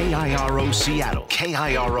on KIRO Seattle,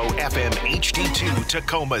 KIRO FM HD2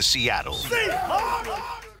 Tacoma, Seattle.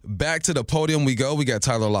 Back to the podium we go. We got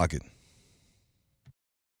Tyler Lockett.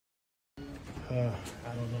 I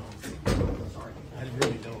don't know. I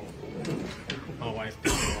really don't. My wife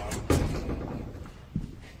picked it up.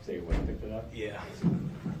 So your wife picked it up? Yeah.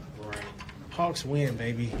 Right. Hawks win,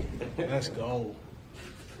 baby. Let's go.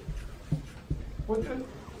 What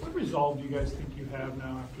resolve do you guys think you have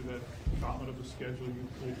now after that gauntlet of the schedule you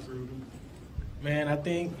pulled through? Man, I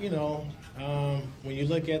think, when you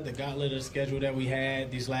look at the gauntlet of the schedule that we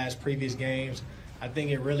had these last previous games, I think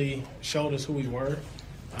it really showed us who we were.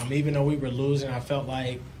 Even though we were losing, I felt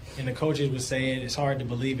like, and the coaches would say it's hard to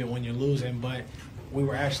believe it when you're losing, but we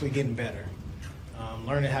were actually getting better.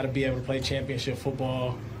 Learning how to be able to play championship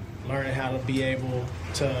football, learning how to be able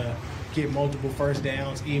to get multiple first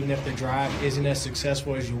downs, even if the drive isn't as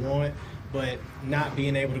successful as you want, but not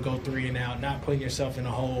being able to go 3 and out, not putting yourself in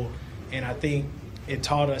a hole. And I think it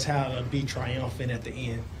taught us how to be triumphant at the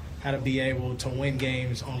end, how to be able to win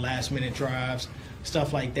games on last-minute drives,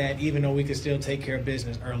 stuff like that, even though we could still take care of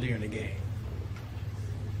business earlier in the game.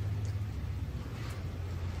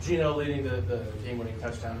 Gino leading the game-winning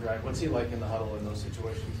touchdown drive. What's he like in the huddle in those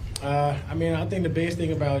situations? I think the biggest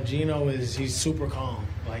thing about Gino is he's super calm.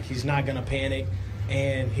 Like, he's not going to panic,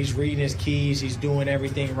 and he's reading his keys. He's doing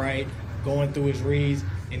everything right, going through his reads,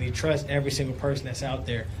 and he trusts every single person that's out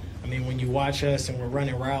there. I mean, when you watch us and we're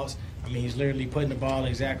running routes, he's literally putting the ball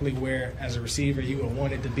exactly where, as a receiver, you would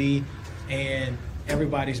want it to be, and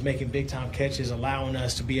everybody's making big-time catches, allowing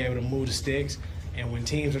us to be able to move the sticks. And when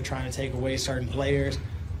teams are trying to take away certain players,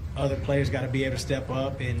 other players got to be able to step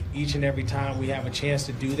up, and each and every time we have a chance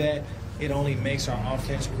to do that, it only makes our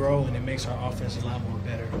offense grow, and it makes our offense a lot more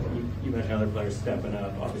better. You mentioned other players stepping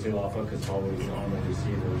up. Obviously, a lot of focus always on the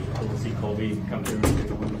receivers. We'll see Colby come through and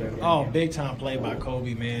take a win there. Oh, big-time play by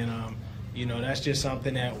Colby, man. That's just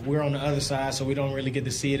something that we're on the other side, so we don't really get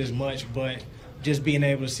to see it as much, but just being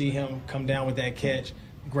able to see him come down with that catch,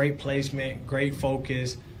 great placement, great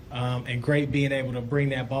focus, and great being able to bring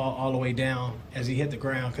that ball all the way down as he hit the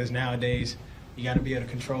ground, because nowadays you got to be able to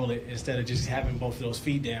control it instead of just having both of those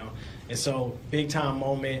feet down. And so, big-time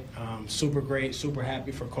moment, super great, super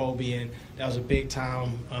happy for Colby, and that was a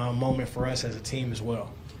big-time moment for us as a team as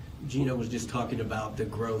well. Gino was just talking about the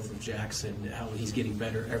growth of Jackson, how he's getting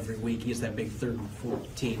better every week. He has that big 3rd and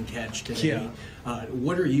 14 catch today. Yeah.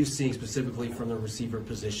 What are you seeing specifically from the receiver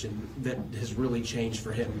position that has really changed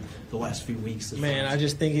for him the last few weeks? Man, I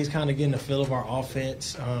just think he's kind of getting the feel of our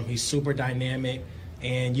offense. He's super dynamic,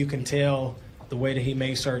 and you can tell the way that he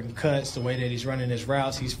makes certain cuts, the way that he's running his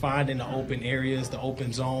routes. He's finding the open areas, the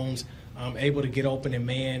open zones, able to get open in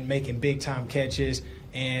man, making big-time catches.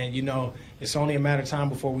 And, it's only a matter of time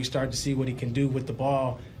before we start to see what he can do with the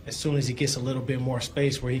ball as soon as he gets a little bit more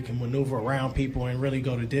space where he can maneuver around people and really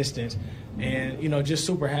go the distance. And, just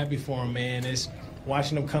super happy for him, man. It's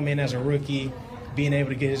watching him come in as a rookie, being able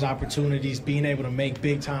to get his opportunities, being able to make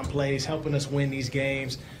big-time plays, helping us win these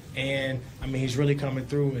games. And, he's really coming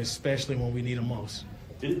through, especially when we need him most.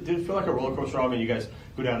 Did it feel like a roller coaster? You guys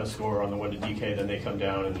go down to score on the one to DK, then they come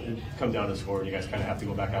down to score, and you guys kind of have to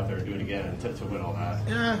go back out there and do it again to win all that.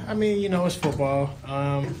 Yeah, it's football.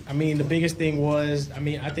 The biggest thing was,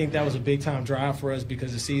 I think that was a big-time drive for us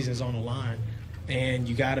because the season's on the line. And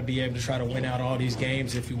you got to be able to try to win out all these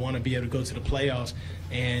games if you want to be able to go to the playoffs.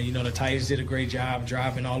 And, the Titans did a great job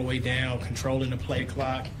driving all the way down, controlling the play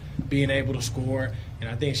clock, being able to score. And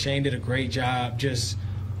I think Shane did a great job just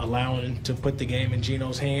allowing to put the game in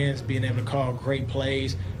Gino's hands, being able to call great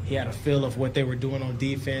plays. He had a feel of what they were doing on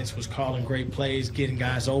defense, was calling great plays, getting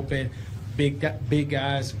guys open, big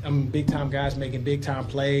guys, big-time guys making big-time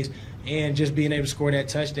plays, and just being able to score that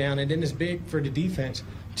touchdown. And then it's big for the defense,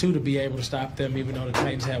 too, to be able to stop them, even though the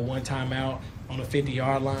Titans had one timeout on the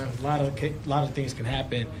 50-yard line. A lot of things can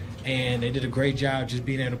happen, and they did a great job just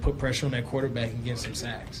being able to put pressure on that quarterback and get some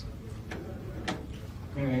sacks.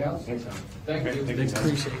 Anything else? Thank you.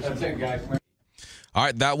 Appreciate it. That's it, guys. All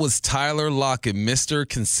right, that was Tyler Lockett, Mr.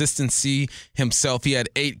 Consistency himself. He had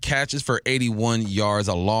 8 catches for 81 yards,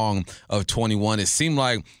 a long of 21. It seemed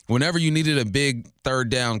like whenever you needed a big 3rd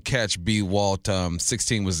down catch, B. Walt,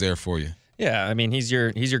 16 was there for you. Yeah, I mean, he's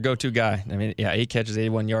your go-to guy. I mean, yeah, 8 catches,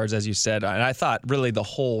 81 yards, as you said. And I thought really the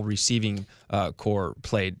whole receiving core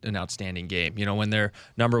played an outstanding game. You know, when their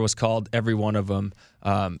number was called, every one of them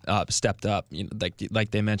stepped up. You know, like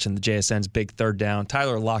they mentioned, the JSN's big third down.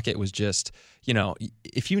 Tyler Lockett was just, you know,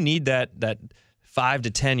 if you need that 5 to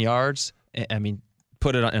 10 yards, I mean,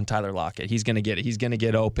 put it on Tyler Lockett. He's going to get it. He's going to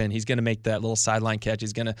get open. He's going to make that little sideline catch.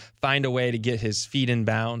 He's going to find a way to get his feet in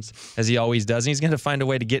bounds, as he always does. And he's going to find a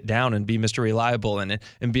way to get down and be Mr. Reliable and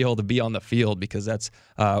be able to be on the field, because that's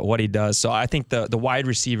what he does. So I think the wide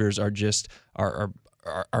receivers are just are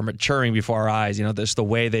maturing before our eyes. You know, just the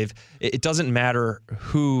way it doesn't matter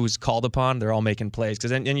who's called upon, they're all making plays. Because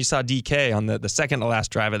then you saw DK on the second to last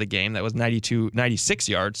drive of the game. That was 96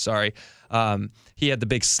 yards. Sorry. He had the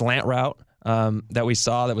big slant route that we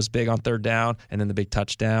saw that was big on third down, and then the big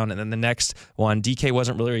touchdown. And then the next one, DK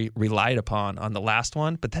wasn't really relied upon on the last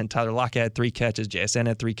one, but then Tyler Lockett had 3 catches. JSN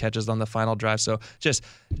had 3 catches on the final drive. So just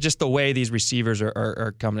the way these receivers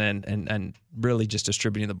are coming in and really just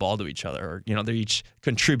distributing the ball to each other, or, you know, they're each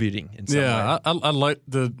contributing in some way. I like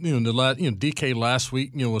DK last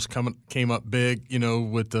week, you know, came up big, you know,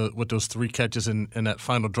 with those 3 catches in that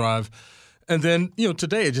final drive. And then, you know,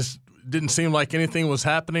 today it just didn't seem like anything was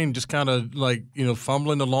happening, just kind of like, you know,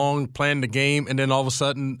 fumbling along, playing the game. And then all of a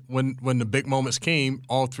sudden, when the big moments came,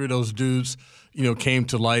 all 3 of those dudes, you know, came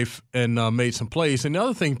to life and made some plays. And the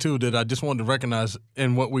other thing, too, that I just wanted to recognize,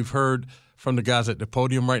 and what we've heard from the guys at the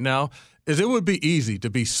podium right now, is it would be easy to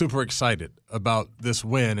be super excited about this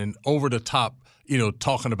win and over the top, you know,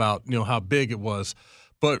 talking about, you know, how big it was.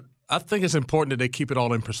 But I think it's important that they keep it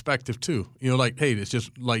all in perspective, too. You know, like, hey, it's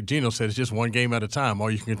just like Gino said, it's just one game at a time. All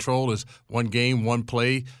you can control is one game, one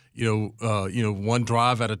play, one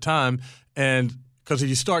drive at a time. And because if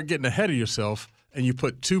you start getting ahead of yourself and you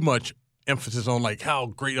put too much emphasis on like how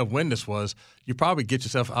great a win this was, you probably get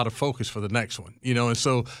yourself out of focus for the next one. You know, and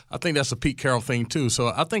so I think that's a Pete Carroll thing, too.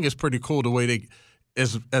 So I think it's pretty cool the way they,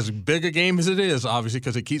 as big a game as it is, obviously,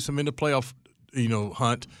 because it keeps them in the playoff, you know,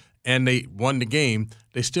 hunt, and they won the game,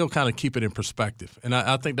 they still kind of keep it in perspective. And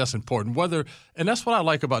I think that's important. And that's what I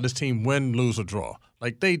like about this team, win, lose, or draw.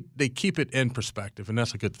 Like, they keep it in perspective, and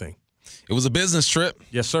that's a good thing. It was a business trip.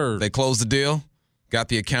 Yes, sir. They closed the deal, got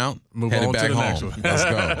the account, headed back to the home. next one. Let's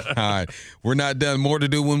go. All right. We're not done. More to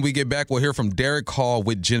do when we get back. We'll hear from Derek Hall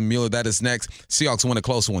with Jim Mueller. That is next. Seahawks win a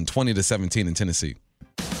close one, 20-17 in Tennessee.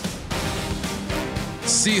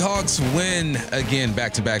 Seahawks win again,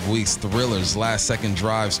 back-to-back weeks. Thrillers, last-second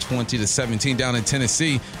drives, 20-17 down in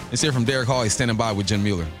Tennessee. Let's hear from Derek Hall. He's standing by with Jim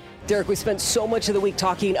Mueller. Derek, we spent so much of the week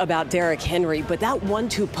talking about Derrick Henry, but that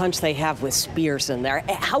 1-2 punch they have with Spears in there,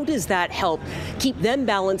 how does that help keep them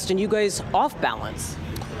balanced and you guys off balance?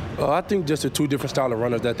 I think just the 2 different style of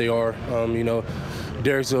runners that they are.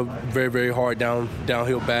 Derek's a very, very hard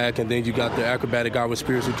downhill back, and then you got the acrobatic guy with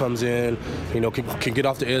Spears who comes in, can get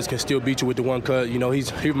off the edge, can still beat you with the one cut. He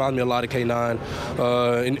reminds me a lot of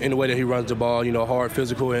K9 in the way that he runs the ball, hard,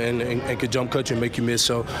 physical, and can jump cut you and make you miss.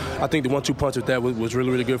 So I think the 1-2 punch with that was really,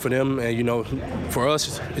 really good for them. And, for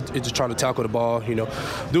us, it's just trying to tackle the ball,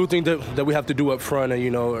 do things that we have to do up front.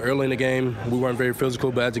 And, early in the game, we weren't very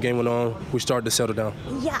physical, but as the game went on, we started to settle down.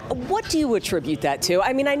 Yeah, what do you attribute that to?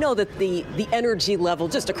 I mean, I know that the energy level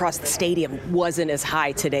just across the stadium wasn't as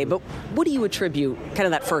high today, but what do you attribute kind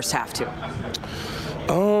of that first half to?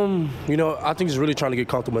 I think it's really trying to get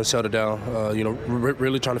comfortable and settle down.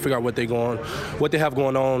 Really trying to figure out what they have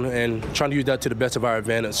going on, and trying to use that to the best of our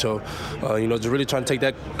advantage. So, just really trying to take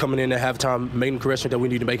that coming in at halftime, making the correction that we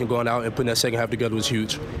need to make, and going out and putting that second half together was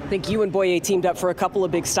huge. I think you and Boye teamed up for a couple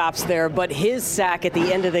of big stops there, but his sack at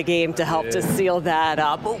the end of the game to help to seal that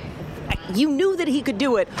up. You knew that he could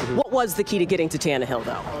do it. What was the key to getting to Tannehill,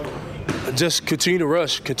 though? Just continue to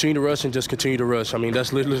rush, and just continue to rush. I mean,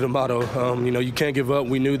 that's literally the motto. You can't give up.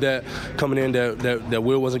 We knew that coming in that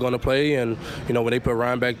Will wasn't going to play, and when they put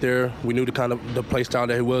Ryan back there, we knew the play style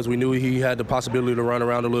that he was. We knew he had the possibility to run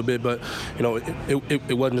around a little bit, but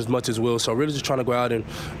it wasn't as much as Will. So really just trying to go out and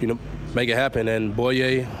make it happen. And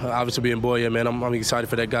Boye, obviously being Boye, man, I'm excited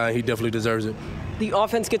for that guy. He definitely deserves it. The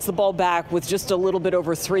offense gets the ball back with just a little bit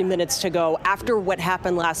over 3 minutes to go. After what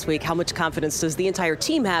happened last week, how much confidence does the entire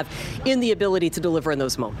team have in the ability to deliver in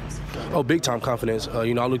those moments? Oh, big time confidence. I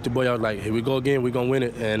looked at Boye, I was like, here we go again, we're going to win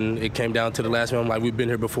it. And it came down to the last one. I'm like, we've been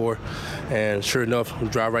here before. And sure enough, we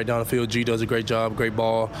drive right down the field. G does a great job, great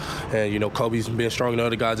ball. And, Kobe's been strong, and the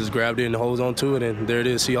other guys just grabbed it and holds on to it. And there it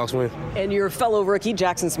is, Seahawks win. And your fellow rookie,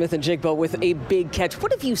 Jackson Smith-Njigba, with a big catch.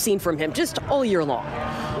 What have you seen from him just all year long?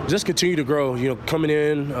 just continue to grow. Coming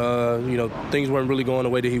in, things weren't really going the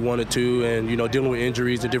way that he wanted to, and dealing with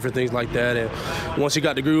injuries and different things like that. And once he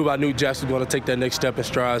got the groove, I knew Jackson was going to take that next step in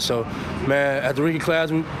stride. So, man, at the rookie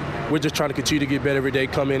class, we're just trying to continue to get better every day.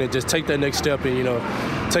 Come in and just take that next step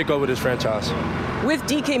and take over this franchise. With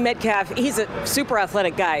DK Metcalf, he's a super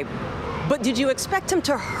athletic guy, but did you expect him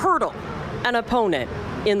to hurdle an opponent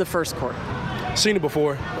in the first quarter? Seen it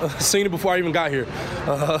before. Seen it before I even got here.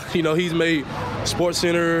 He's made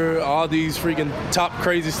SportsCenter, all these freaking top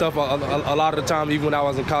crazy stuff a lot of the time, even when I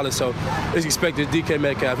was in college. So it's expected. DK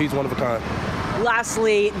Metcalf, he's one of a kind.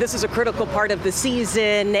 Lastly, this is a critical part of the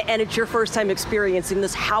season, and it's your first time experiencing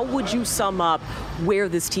this. How would you sum up where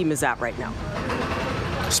this team is at right now?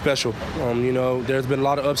 Special. There's been a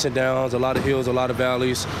lot of ups and downs, a lot of hills, a lot of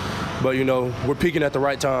valleys. But, we're peaking at the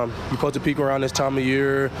right time. You're supposed to peak around this time of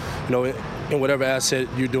year, in whatever asset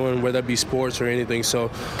you're doing, whether that be sports or anything. So,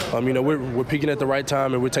 we're peaking at the right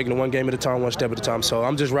time, and we're taking it one game at a time, one step at a time. So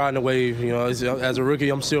I'm just riding the wave. As a rookie,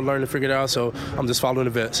 I'm still learning to figure it out. So I'm just following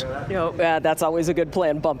the vets. That's always a good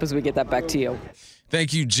plan. Bump as we get that back to you.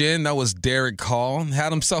 Thank you, Jen. That was Derek Hall.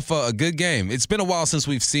 Had himself a good game. It's been a while since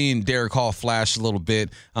we've seen Derek Hall flash a little bit.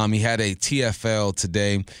 He had a TFL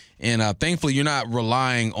today. And thankfully, you're not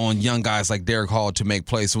relying on young guys like Derek Hall to make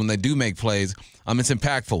plays. So when they do make plays, it's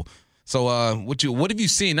impactful. So what have you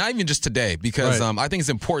seen? Not even just today, because right. I think it's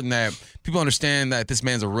important that people understand that this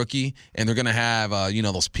man's a rookie and they're going to have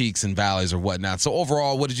those peaks and valleys or whatnot. So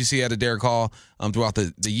overall, what did you see out of Derek Hall throughout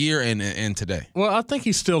the year and today? Well, I think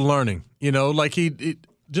he's still learning. He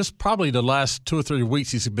just probably the last 2 or 3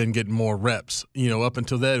 weeks he's been getting more reps. Up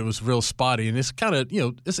until that it was real spotty, and it's kind of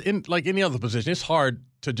it's in like any other position. It's hard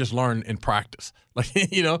to just learn in practice.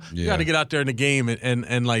 You got to get out there in the game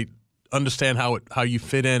and like understand how you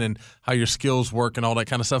fit in and how your skills work and all that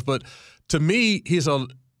kind of stuff. But to me, he's a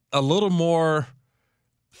little more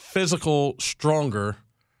physical, stronger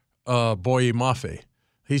Boye Mafe.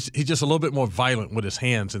 He's just a little bit more violent with his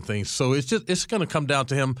hands and things. So it's going to come down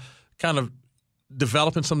to him kind of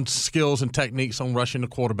developing some skills and techniques on rushing the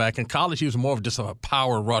quarterback. In college, he was more of just a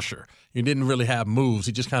power rusher. He didn't really have moves.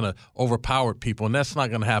 He just kind of overpowered people, and that's not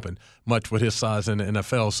going to happen much with his size in the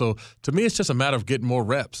NFL. So to me, it's just a matter of getting more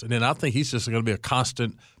reps. And then I think he's just going to be a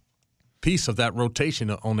constant piece of that rotation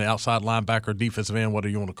on the outside linebacker, defensive end,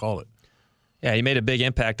 whatever you want to call it. Yeah, he made a big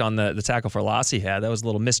impact on the tackle for loss he had. That was a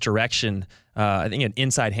little misdirection, I think an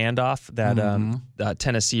inside handoff that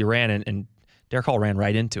Tennessee ran, and Derek Hall ran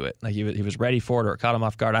right into it. Like he was ready for it, or it caught him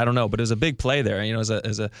off guard. I don't know, but it was a big play there. It was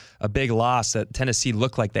a big loss that Tennessee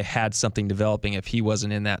looked like they had something developing if he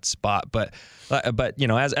wasn't in that spot. But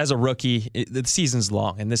as a rookie, the season's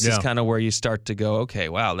long, and this is kind of where you start to go, okay,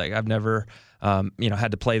 wow, like I've never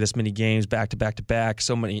had to play this many games back to back to back,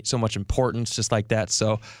 so much importance just like that.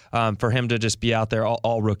 So for him to just be out there,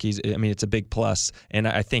 all rookies, it's a big plus, and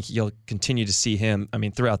I think you'll continue to see him,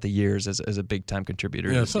 throughout the years as a big time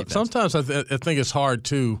contributor. Yeah, sometimes I think it's hard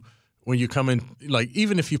too when you come in, like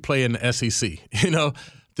even if you play in the SEC,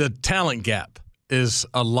 the talent gap is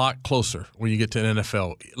a lot closer when you get to the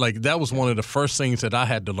NFL. Like that was one of the first things that I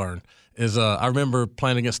had to learn. Is I remember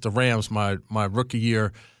playing against the Rams my rookie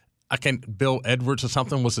year. Bill Edwards or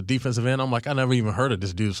something was the defensive end. I'm like, I never even heard of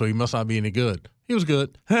this dude, so he must not be any good. He was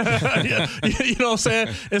good. Yeah, you know what I'm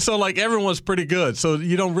saying? And so, like, everyone's pretty good. So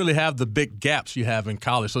you don't really have the big gaps you have in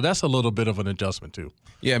college. So that's a little bit of an adjustment, too.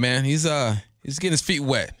 Yeah, man. He's getting his feet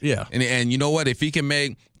wet. Yeah. And you know what? If he can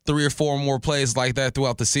make 3 or 4 more plays like that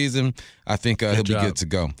throughout the season, I think he'll be good to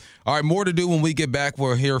go. All right, more to do when we get back.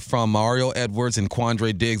 We'll hear from Mario Edwards and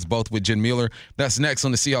Quandre Diggs, both with Jen Mueller. That's next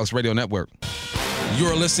on the Seahawks Radio Network. You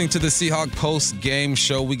are listening to the Seahawks post-game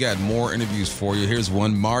show. We got more interviews for you. Here's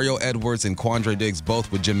one. Mario Edwards and Quandre Diggs, both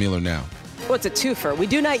with Jen Mueller now. Well, it's a twofer. We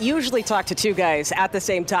do not usually talk to 2 guys at the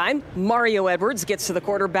same time. Mario Edwards gets to the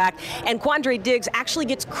quarterback, and Quandre Diggs actually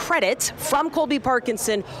gets credit from Colby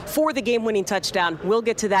Parkinson for the game-winning touchdown. We'll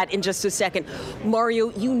get to that in just a second. Mario,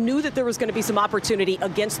 you knew that there was going to be some opportunity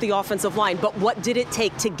against the offensive line, but what did it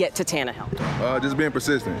take to get to Tannehill? Just being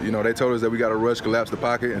persistent. They told us that we got to rush, collapse the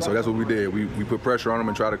pocket, and so that's what we did. We put pressure on him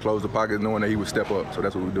and tried to close the pocket knowing that he would step up, so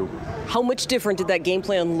that's what we do. How much different did that game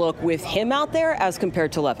plan look with him out there as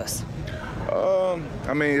compared to Levis?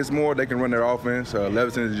 It's more they can run their offense.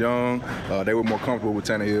 Levison is young. They were more comfortable with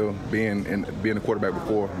Tannehill being the quarterback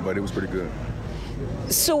before, but it was pretty good.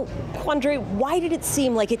 So, Quandre, why did it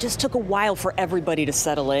seem like it just took a while for everybody to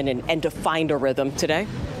settle in and to find a rhythm today?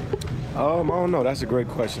 I don't know. That's a great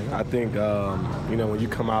question. I think, when you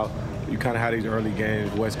come out, you kind of have these early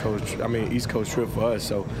games, East Coast trip for us,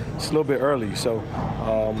 so it's a little bit early. So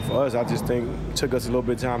for us, I just think it took us a little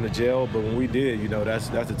bit of time to gel, but when we did,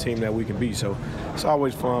 that's a team that we can beat. So it's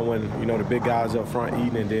always fun when, the big guys up front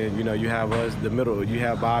eating, and then, you have us, the middle, you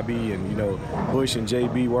have Bobby and, Bush and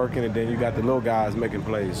JB working, and then you got the little guys making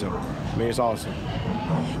plays. So, it's awesome.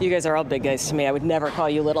 You guys are all big guys to me. I would never call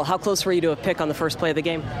you little. How close were you to a pick on the first play of the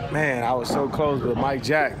game? Man, I was so close, but Mike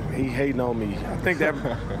Jack, he hating on me. I think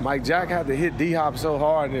that Mike Jack had to hit D-Hop so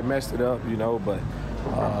hard and it messed it up, but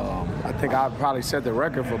I think I probably set the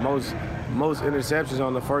record for most interceptions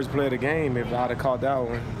on the first play of the game if I'd have caught that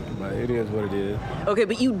one. But it is what it is. Okay,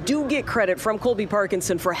 but you do get credit from Colby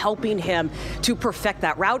Parkinson for helping him to perfect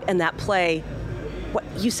that route and that play.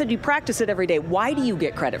 You said you practice it every day. Why do you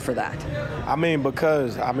get credit for that?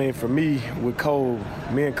 Because for me, with Cole,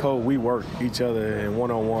 we work each other in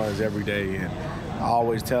one-on-ones every day. And I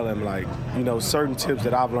always tell him, certain tips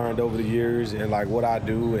that I've learned over the years and, what I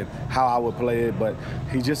do and how I would play it. But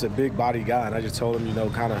he's just a big body guy. And I just told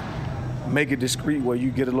him, kind of make it discreet where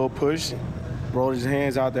you get a little push, roll his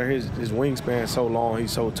hands out there. His wingspan is so long.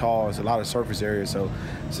 He's so tall. It's a lot of surface area. So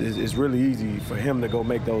it's really easy for him to go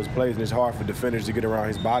make those plays, and it's hard for defenders to get around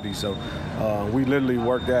his body. So we literally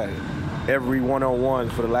worked that every one-on-one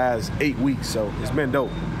for the last 8 weeks. So it's been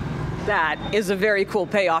dope. That is a very cool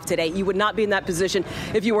payoff today. You would not be in that position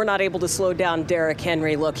if you were not able to slow down Derrick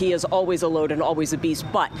Henry. Look, he is always a load and always a beast.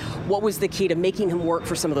 But what was the key to making him work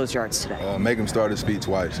for some of those yards today? Make him start his feet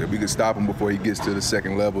twice. If we could stop him before he gets to the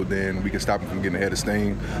second level, then we could stop him from getting ahead of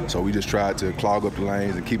steam. So we just tried to clog up the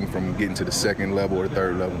lanes and keep him from getting to the second level or the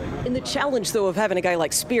third level. And the challenge, though, of having a guy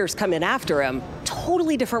like Spears come in after him,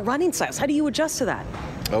 totally different running styles. How do you adjust to that?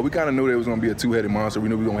 We kind of knew that it was going to be a two-headed monster. We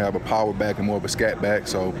knew we were going to have a power back and more of a scat back.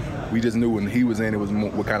 So we just knew when he was in, it was more,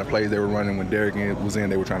 what kind of plays they were running. When Derrick was in,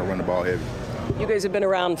 they were trying to run the ball heavy. You guys have been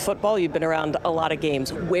around football. You've been around a lot of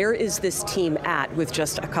games. Where is this team at with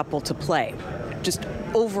just a couple to play? Just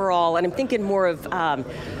overall, and I'm thinking more of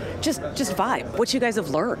just vibe. What you guys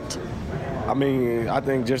have learned. I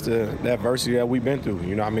think just the adversity that we've been through,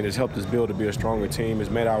 it's helped us build to be a stronger team. It's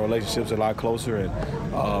made our relationships a lot closer.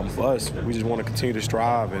 And for us, we just want to continue to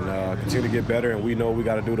strive and continue to get better. And we know we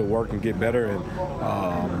got to do the work and get better.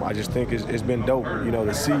 And I just think it's been dope,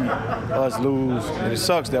 to see us lose. And it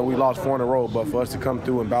sucks that we lost 4 in a row, but for us to come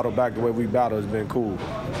through and battle back the way we battled has been cool.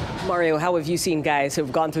 Mario, how have you seen guys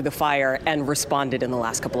who've gone through the fire and responded in the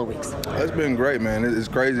last couple of weeks? It's been great, man. It's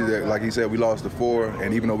crazy that, like he said, we lost the 4,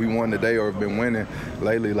 and even though we won today or have been winning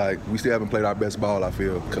lately, we still haven't played our best ball, I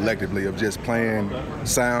feel, collectively, of just playing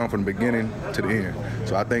sound from the beginning to the end.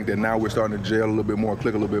 So I think that now we're starting to gel a little bit more,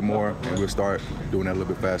 click a little bit more, and we'll start doing that a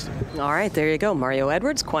little bit faster. All right, there you go. Mario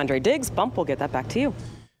Edwards, Quandre Diggs. Bump, we'll get that back to you.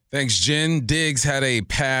 Thanks, Jen. Diggs had a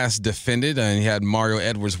pass defended, and he had Mario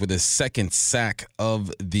Edwards with his second sack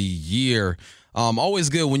of the year. Always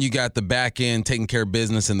good when you got the back end taking care of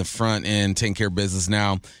business and the front end taking care of business.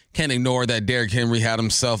 Now, can't ignore that Derrick Henry had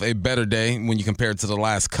himself a better day when you compare it to the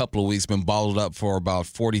last couple of weeks. Been balled up for about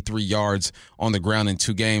 43 yards on the ground in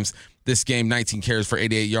 2 games. This game, 19 carries for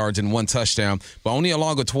 88 yards and 1 touchdown, but only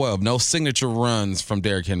along with 12. No signature runs from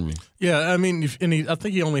Derrick Henry. Yeah, I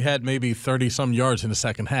think he only had maybe 30-some yards in the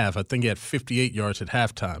second half. I think he had 58 yards at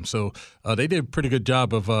halftime. So they did a pretty good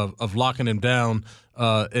job of locking him down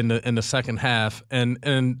in the second half. And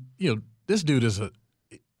this dude is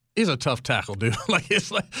he's a tough tackle, dude.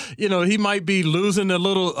 He might be losing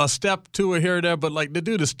a step to or here or there, but the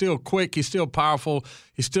dude is still quick. He's still powerful.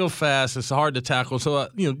 He's still fast. It's hard to tackle. So,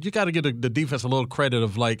 you got to give the defense a little credit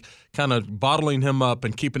of kind of bottling him up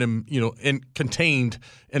and keeping him, contained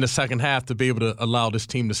in the second half to be able to allow this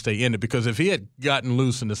team to stay in it. Because if he had gotten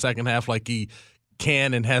loose in the second half like he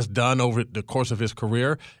can and has done over the course of his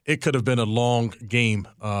career, it could have been a long game,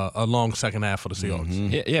 a long second half for the Seahawks.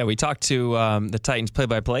 Mm-hmm. Yeah, we talked to the Titans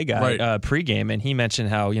play-by-play guy pregame, and he mentioned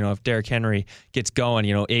how, if Derrick Henry gets going,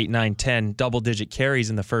 8, 9, 10 double-digit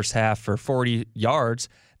carries in the first half for 40 yards,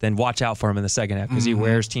 then watch out for him in the second half because he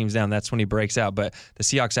wears teams down. That's when he breaks out. But the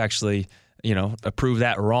Seahawks actually proved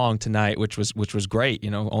that wrong tonight, which was great.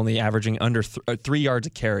 Only averaging under 3 yards a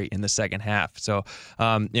carry in the second half. So,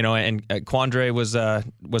 and Quandre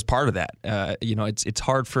was part of that. It's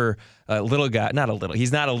hard for a little guy,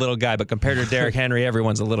 he's not a little guy, but compared to Derrick Henry,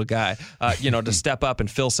 everyone's a little guy. To step up and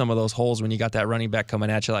fill some of those holes when you got that running back coming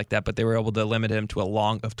at you like that. But they were able to limit him to a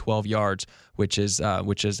long of 12 yards, which is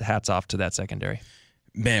hats off to that secondary.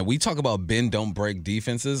 Man, we talk about bend, don't break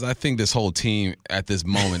defenses. I think this whole team at this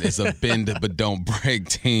moment is a bend but don't break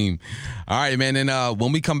team. All right, man. And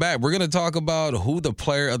when we come back, we're going to talk about who the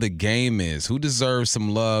player of the game is, who deserves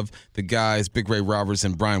some love. The guys, Big Ray Roberts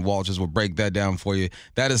and Brian Walters, will break that down for you.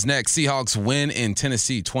 That is next. Seahawks win in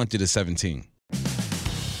Tennessee 20-17.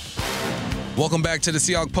 Welcome back to the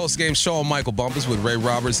Seahawks postgame show. I'm Michael Bumpus with Ray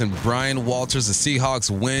Roberts and Brian Walters. The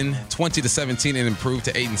Seahawks win 20-17 and improve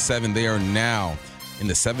to 8-7. They are now in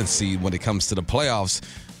the 7th seed when it comes to the playoffs.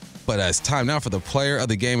 But it's time now for the player of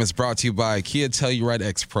the game. Is brought to you by Kia Telluride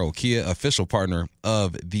X Pro, Kia, official partner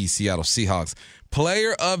of the Seattle Seahawks.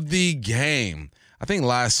 Player of the game. I think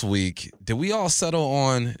last week, did we all settle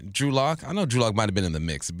on Drew Lock? I know Drew Lock might have been in the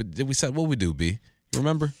mix, but did we settle? What we do, B? You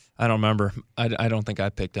remember? I don't remember. I don't think I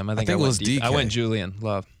picked him. I think it was DK. I went Julian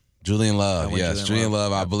Love. Julian Love, yes. Julian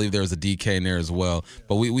Love. I believe there was a DK in there as well.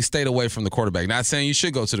 But we stayed away from the quarterback. Not saying you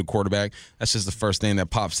should go to the quarterback. That's just the first thing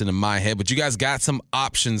that pops into my head. But you guys got some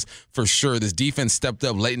options for sure. This defense stepped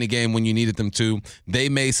up late in the game when you needed them to. They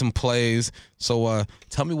made some plays. So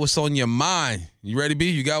tell me what's on your mind. You ready,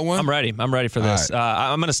 B? You got one? I'm ready. I'm ready for this. Right.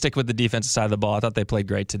 I'm going to stick with the defensive side of the ball. I thought they played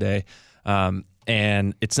great today.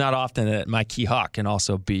 And it's not often that my key hawk can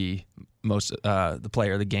also be the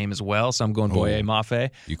player of the game as well. So I'm going Boye Mafe.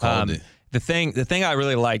 You called it. The thing I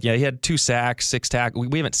really like, he had 2 sacks, 6 tackles.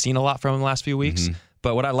 We haven't seen a lot from him the last few weeks. Mm-hmm.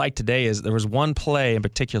 But what I like today is there was one play in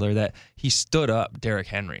particular that he stood up Derrick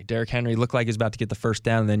Henry. Derrick Henry looked like he was about to get the first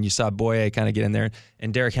down, and then you saw Boye kind of get in there,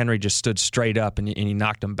 and Derrick Henry just stood straight up and he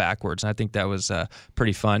knocked him backwards. And I think that was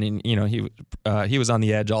pretty fun. And he was on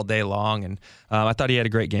the edge all day long, and I thought he had a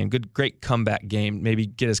great game, great comeback game. Maybe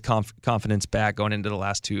get his confidence back going into the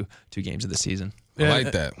last two games of the season. I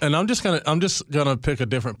like that. And I'm just gonna pick a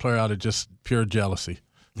different player out of just pure jealousy.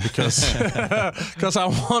 Because I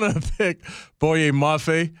want to pick Boye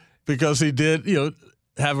Mafe because he did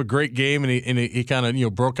have a great game and he kind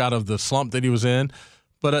of broke out of the slump that he was in,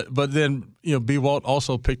 but then B. Walt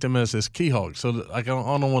also picked him as his key hawk, so I don't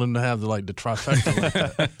want him to have the trifecta like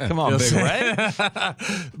that. Come on, Big Ray.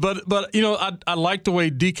 But I like the way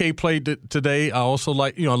DK played today. I also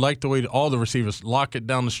like the way all the receivers lock it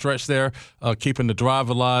down the stretch there, keeping the drive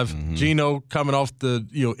alive. Mm-hmm. Geno coming off the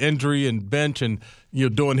injury and bench and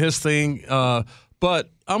doing his thing.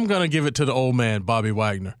 But I'm gonna give it to the old man, Bobby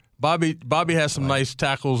Wagner. Bobby has some nice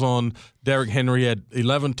tackles on Derrick Henry. He had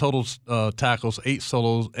 11 total tackles, 8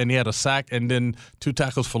 solos, and he had a sack and then 2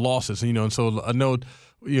 tackles for losses. And so I know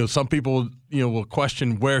some people will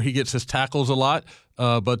question where he gets his tackles a lot,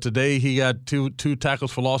 but today he got two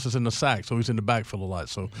tackles for losses and a sack, so he's in the backfield a lot.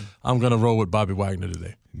 So I'm gonna roll with Bobby Wagner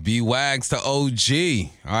today. B Wags to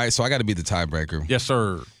OG. All right, so I got to be the tiebreaker. Yes,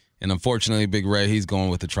 sir. And unfortunately, Big Ray, he's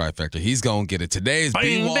going with the trifecta. He's going to get it. Today is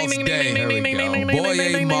B-Walt's day. Here we go.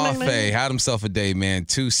 Boye Mafe had himself a day, man.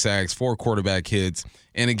 2 sacks, 4 quarterback hits.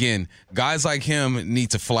 And again, guys like him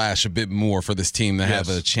need to flash a bit more for this team to have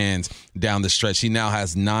a chance down the stretch. He now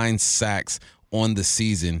has 9 sacks on the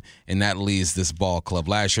season, and that leads this ball club.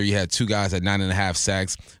 Last year, you had 2 guys at 9.5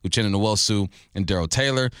 sacks, Uchenna Nwosu and Darrell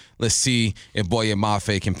Taylor. Let's see if Boye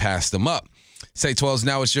Mafe can pass them up. Say 12s,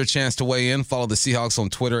 now it's your chance to weigh in. Follow the Seahawks on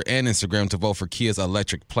Twitter and Instagram to vote for Kia's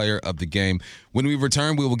electric player of the game. When we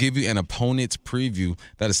return, we will give you an opponent's preview.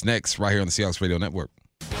 That is next right here on the Seahawks Radio Network.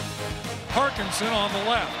 Parkinson on the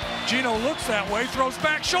left. Geno looks that way, throws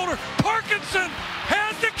back shoulder. Parkinson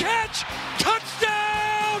has the catch.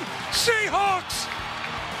 Touchdown, Seahawks.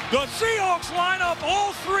 The Seahawks line up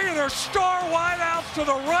all 3 of their star wideouts to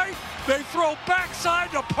the right. They throw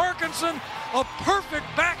backside to Parkinson. A perfect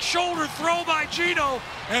back shoulder throw by Geno,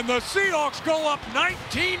 and the Seahawks go up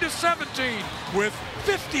 19-17 with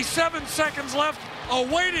 57 seconds left,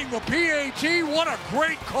 awaiting the PAT. What a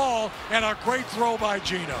great call and a great throw by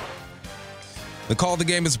Geno. The call of the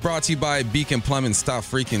game is brought to you by Beacon Plumbing. Stop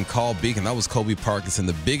freaking, call Beacon. That was Kobe Parkinson,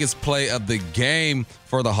 the biggest play of the game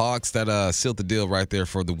for the Hawks. That sealed the deal right there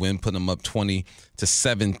for the win, putting them up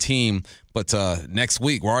 20-17. But next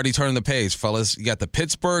week, we're already turning the page, fellas. You got the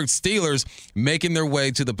Pittsburgh Steelers making their way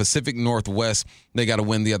to the Pacific Northwest. They got a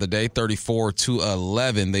win the other day,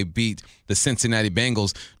 34-11. They beat the Cincinnati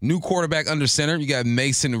Bengals. New quarterback under center. You got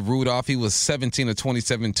Mason Rudolph. He was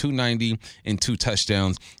 17-27, 290, and 2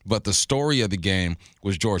 touchdowns. But the story of the game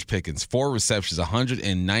was George Pickens. 4 receptions,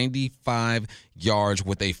 195 yards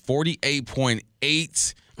with a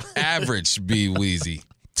 48.8 average, B. Weezy.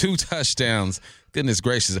 2 touchdowns. Goodness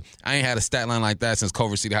gracious. I ain't had a stat line like that since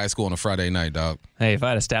Culver City High School on a Friday night, dog. Hey, if I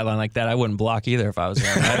had a stat line like that, I wouldn't block either if I was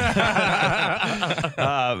there.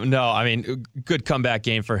 No, I mean, good comeback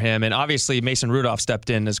game for him. And obviously, Mason Rudolph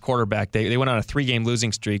stepped in as quarterback. They went on a 3-game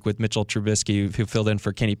losing streak with Mitchell Trubisky, who filled in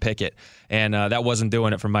for Kenny Pickett. And that wasn't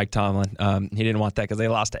doing it for Mike Tomlin. He didn't want that because they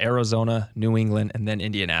lost to Arizona, New England, and then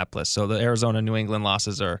Indianapolis. So the Arizona-New England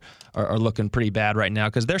losses are looking pretty bad right now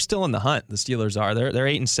because they're still in the hunt. The Steelers are. They're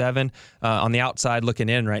 8-7 on the outside looking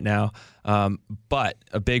in right now. But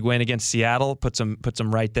a big win against Seattle puts them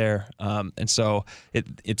right there. And so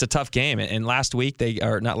it's a tough game. And last week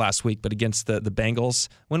not last week, but against the Bengals.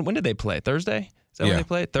 When did they play? Thursday? Is that when they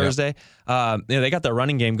played? Thursday. They got their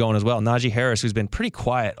running game going as well. Najee Harris, who's been pretty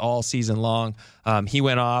quiet all season long, he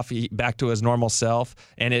went off back to his normal self.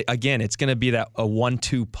 And it's going to be a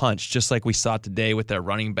 1-2 punch, just like we saw today with their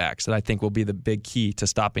running backs, that I think will be the big key to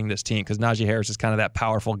stopping this team. Because Najee Harris is kind of that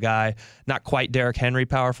powerful guy, not quite Derrick Henry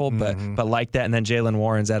powerful, but like that. And then Jalen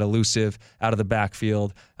Warren's that elusive out of the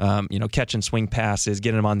backfield, catching swing passes,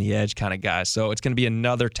 getting him on the edge kind of guy. So it's going to be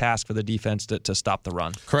another task for the defense to stop the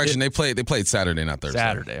run. Correction, they played Saturday, not Thursday.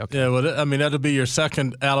 Saturday, okay. Yeah, well, I mean, that'll be your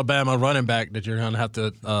second Alabama running back that you're going to have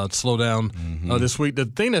to slow down this week. The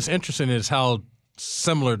thing that's interesting is how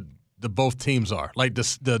similar the both teams are. Like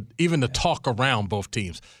even the talk around both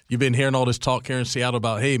teams. You've been hearing all this talk here in Seattle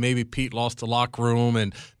about, hey, maybe Pete lost the locker room,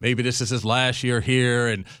 and maybe this is his last year here,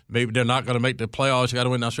 and maybe they're not going to make the playoffs. You got to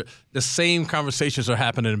win. The same conversations are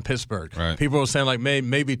happening in Pittsburgh. Right. People are saying like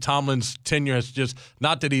maybe Tomlin's tenure has just,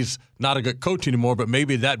 not that he's not a good coach anymore, but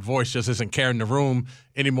maybe that voice just isn't carrying the room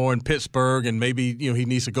anymore in Pittsburgh, and maybe he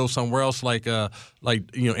needs to go somewhere else like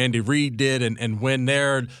Andy Reid did and win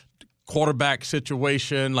there. Quarterback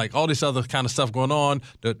situation, like all this other kind of stuff going on,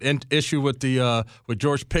 the issue with with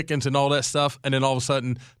George Pickens and all that stuff, and then all of a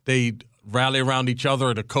sudden they rally around each other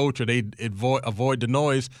or the coach, or they avoid the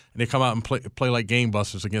noise, and they come out and play like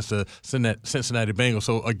gangbusters against the Cincinnati Bengals.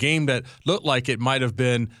 So a game that looked like it might have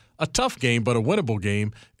been a tough game, but a winnable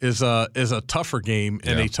game is a tougher game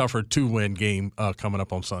and a tougher to-win game coming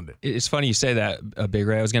up on Sunday. It's funny you say that, Big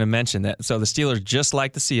Ray. I was going to mention that. So the Steelers, just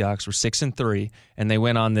like the Seahawks, were 6-3, and they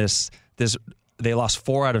went on this. They lost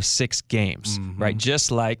 4 out of 6 games, right?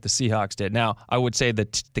 Just like the Seahawks did. Now, I would say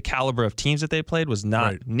that the caliber of teams that they played was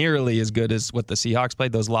not nearly as good as what the Seahawks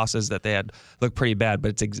played. Those losses that they had looked pretty bad,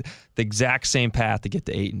 but it's the exact same path to get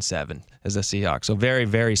to 8-7 as the Seahawks. So very,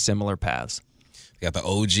 very similar paths. Got the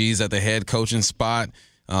OGs at the head coaching spot.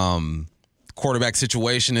 Quarterback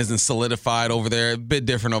situation isn't solidified over there. A bit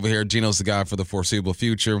different over here. Geno's the guy for the foreseeable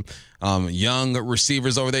future. Young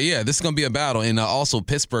receivers over there. Yeah, this is going to be a battle. And also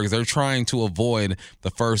Pittsburgh, they're trying to avoid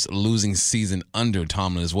the first losing season under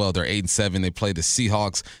Tomlin as well. They're 8-7. They play the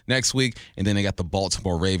Seahawks next week, and then they got the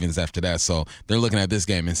Baltimore Ravens after that. So they're looking at this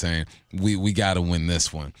game and saying, we got to win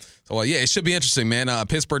this one. So, it should be interesting, man.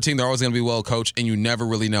 Pittsburgh team, they're always going to be well coached, and you never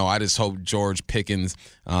really know. I just hope George Pickens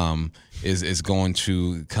is going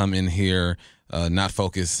to come in here, not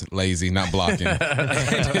focus, lazy, not blocking,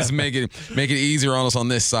 and just make it easier on us on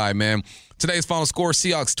this side, man. Today's final score,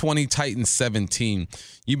 Seahawks 20, Titans 17.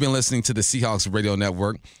 You've been listening to the Seahawks Radio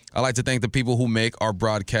Network. I'd like to thank the people who make our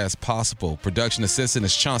broadcast possible. Production assistant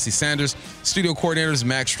is Chauncey Sanders. Studio coordinators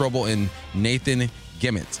Max Strobel and Nathan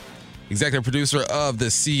Gimmett. Executive producer of the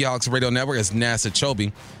Seahawks Radio Network is Nasa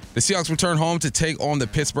Chobe. The Seahawks return home to take on the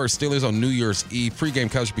Pittsburgh Steelers on New Year's Eve. Pre-game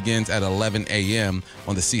coverage begins at 11 a.m.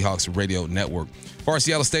 on the Seahawks Radio Network. For our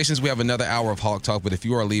Seattle stations, we have another hour of Hawk Talk, but if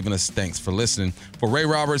you are leaving us, thanks for listening. For Ray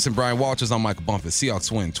Roberts and Brian Walters, I'm Michael Bumpus.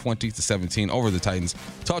 Seahawks win 20-17 over the Titans.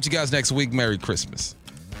 Talk to you guys next week. Merry Christmas.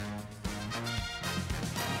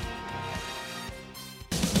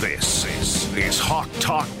 This is Hawk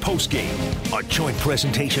Talk Postgame, a joint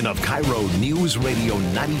presentation of Cairo News Radio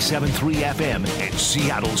 97.3 FM and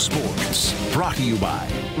Seattle Sports. Brought to you by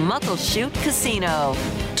Muckleshoot Casino,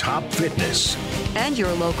 Top Fitness, and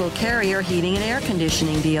your local Carrier heating and air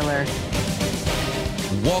conditioning dealer.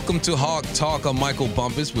 Welcome to Hawk Talk. I'm Michael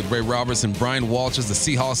Bumpus with Ray Roberts and Brian Walters. The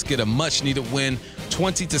Seahawks get a much-needed win,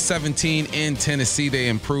 20-17 in Tennessee. They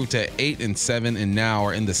improved to 8-7 and now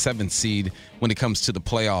are in the 7th seed when it comes to the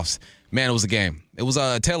playoffs. Man, it was a game. It was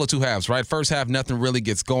a tale of two halves, right? First half, nothing really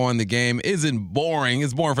gets going. The game isn't boring.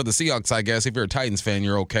 It's boring for the Seahawks, I guess. If you're a Titans fan,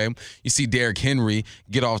 you're okay. You see Derrick Henry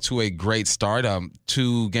get off to a great start.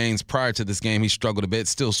 2 games prior to this game, he struggled a bit,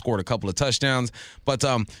 still scored a couple of touchdowns. But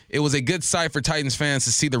it was a good sight for Titans fans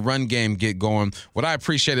to see the run game get going. What I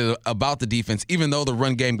appreciated about the defense, even though the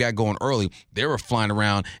run game got going early, they were flying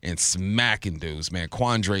around and smacking dudes, man.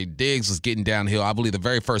 Quandre Diggs was getting downhill. I believe the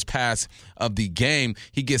very first pass of the game,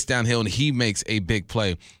 he gets downhill and he makes a big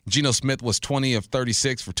play. Geno Smith was 20 of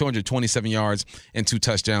 36 for 227 yards and 2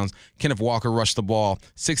 touchdowns. Kenneth Walker rushed the ball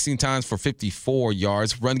 16 times for 54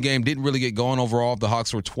 yards. Run game didn't really get going overall. The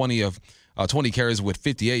Hawks were 20 carries with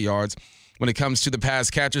 58 yards. When it comes to the pass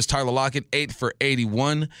catchers, Tyler Lockett, 8 for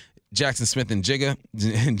 81. Jackson Smith and Jigga.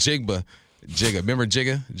 Remember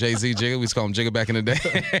Jigga? Jay-Z Jigga? We used to call him Jigga back in the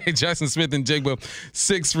day. Jackson Smith and Jigba,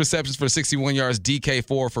 6 receptions for 61 yards. DK,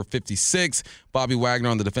 4 for 56. Bobby Wagner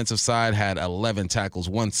on the defensive side had 11 tackles,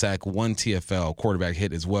 1 sack, 1 TFL. Quarterback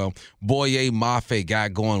hit as well. Boye Mafe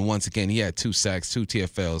got going once again. He had 2 sacks, 2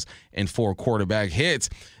 TFLs, and 4 quarterback hits.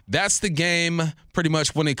 That's the game pretty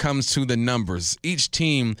much when it comes to the numbers. Each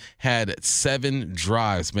team had 7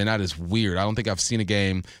 drives. Man, that is weird. I don't think I've seen a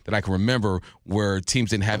game that I can remember where teams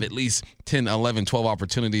didn't have at least 10, 11, 12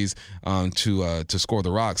 opportunities to score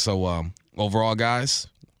the rock. So overall, guys,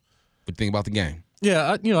 what do you think about the game?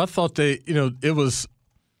 Yeah, I thought it was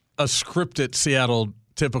a scripted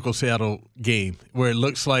typical Seattle game where it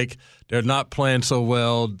looks like they're not playing so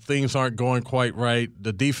well. Things aren't going quite right.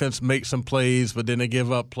 The defense makes some plays, but then they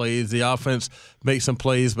give up plays. The offense makes some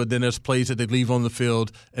plays, but then there's plays that they leave on the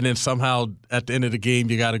field. And then somehow at the end of the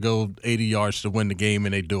game, you got to go 80 yards to win the game,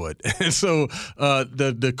 and they do it. And so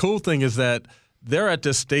the cool thing is that they're at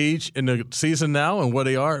this stage in the season now, and where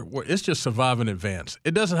they are, where it's just survive and advance.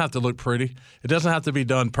 It doesn't have to look pretty. It doesn't have to be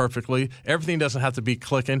done perfectly. Everything doesn't have to be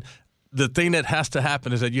clicking. The thing that has to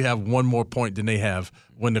happen is that you have one more point than they have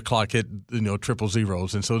when the clock hit, triple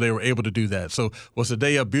zeros. And so they were able to do that. So was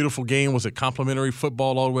today a beautiful game? Was it complimentary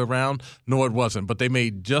football all the way around? No, it wasn't. But they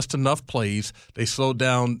made just enough plays. They slowed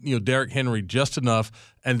down, Derrick Henry just enough.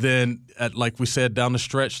 And then, like we said, down the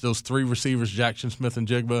stretch, those 3 receivers, Jackson Smith and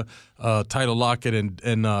Jigba, Tyler Lockett and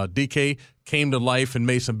DK, came to life and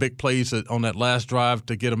made some big plays on that last drive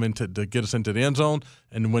to get us into the end zone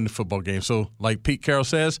and win the football game. So, like Pete Carroll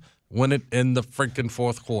says, win it in the freaking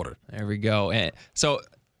fourth quarter. There we go. And so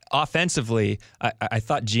offensively, I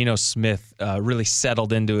thought Geno Smith really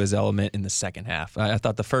settled into his element in the second half. I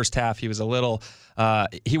thought the first half he was a little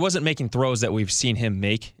he wasn't making throws that we've seen him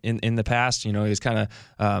make in the past. He was kind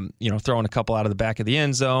of throwing a couple out of the back of the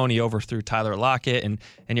end zone. He overthrew Tyler Lockett, and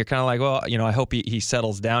you're kind of like, well, I hope he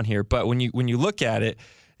settles down here. But when you look at it,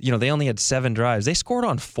 they only had 7 drives. They scored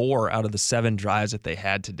on 4 out of the 7 drives that they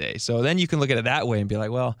had today. So then you can look at it that way and be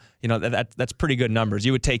like, well, that's pretty good numbers.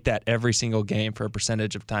 You would take that every single game for a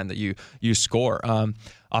percentage of time that you score.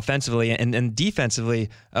 Offensively and defensively,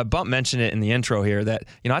 Bump mentioned it in the intro here that,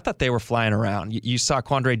 I thought they were flying around. You saw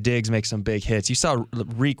Quandre Diggs make some big hits. You saw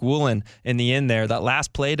Reek Woolen in the end there, that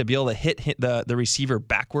last play to be able to hit the receiver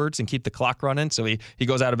backwards and keep the clock running. So he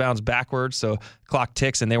goes out of bounds backwards, so clock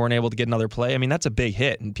ticks, and they weren't able to get another play. I mean, that's a big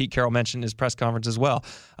hit, and Pete Carroll mentioned in his press conference as well.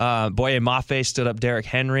 Boye Mafe stood up Derrick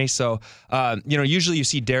Henry. So, usually you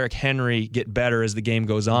see Derrick Henry get better as the game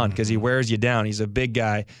goes on because he wears you down. He's a big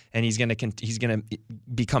guy, and he's gonna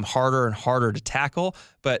become harder and harder to tackle.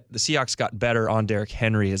 But the Seahawks got better on Derrick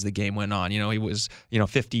Henry as the game went on. He was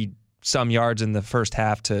 50 some yards in the first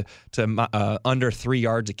half to under 3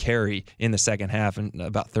 yards a carry in the second half, and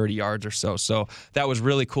about 30 yards or so. So that was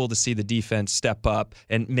really cool to see the defense step up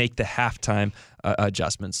and make the halftime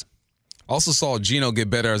adjustments. Also saw Geno get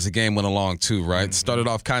better as the game went along too, right? Mm-hmm. Started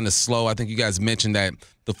off kind of slow. I think you guys mentioned that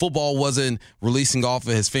the football wasn't releasing off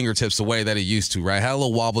of his fingertips the way that it used to, right? Had a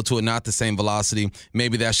little wobble to it, not the same velocity.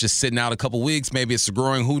 Maybe that's just sitting out a couple weeks. Maybe it's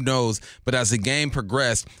growing, who knows? But as the game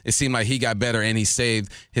progressed, it seemed like he got better and he saved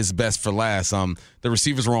his best for last. The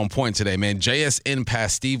receivers were on point today, man. JSN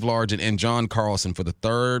passed Steve Largent and John Carlson for the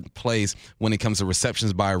 3rd place when it comes to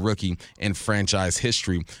receptions by a rookie in franchise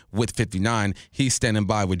history with 59. He's standing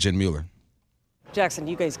by with Jen Mueller. Jackson,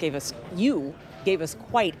 you gave us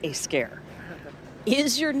quite a scare.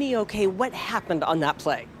 Is your knee okay? What happened on that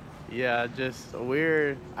play? Yeah, just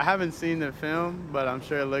weird. I haven't seen the film, but I'm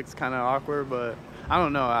sure it looks kind of awkward, but I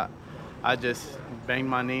don't know. I just banged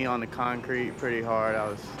my knee on the concrete pretty hard. I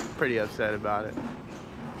was pretty upset about it.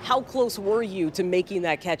 How close were you to making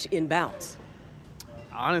that catch inbounds?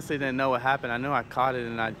 I honestly didn't know what happened. I knew I caught it,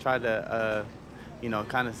 and I tried to,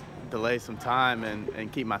 kind of delay some time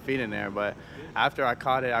and keep my feet in there, but after I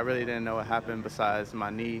caught it, I really didn't know what happened besides my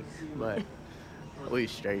knee, but we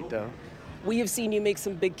straight though. We have seen you make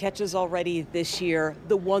some big catches already this year.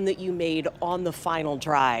 The one that you made on the final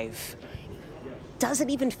drive, does it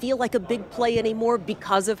even feel like a big play anymore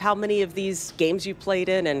because of how many of these games you've played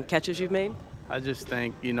in and catches you've made? I just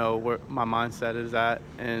think, where my mindset is at,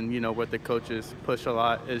 and, what the coaches push a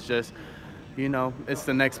lot is just, it's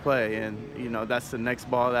the next play, and, that's the next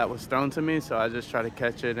ball that was thrown to me, so I just try to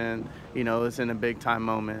catch it, and, it's in a big-time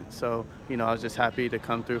moment. So, I was just happy to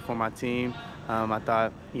come through for my team. I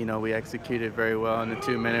thought, we executed very well in the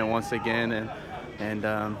 2-minute once again,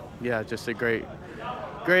 and just a great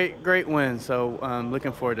win. So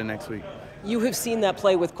looking forward to next week. You have seen that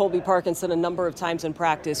play with Colby Parkinson a number of times in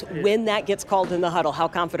practice. When that gets called in the huddle, how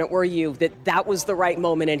confident were you that that was the right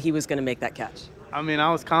moment and he was going to make that catch? I mean,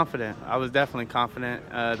 I was confident. I was definitely confident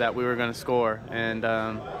that we were going to score, and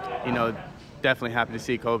definitely happy to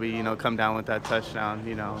see Colby, come down with that touchdown.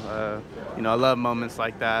 I love moments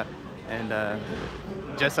like that, and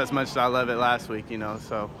just as much as I love it last week.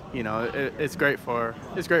 So it's great for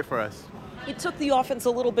us. It took the offense a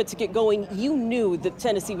little bit to get going. You knew that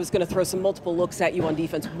Tennessee was going to throw some multiple looks at you on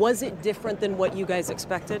defense. Was it different than what you guys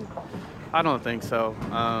expected? I don't think so.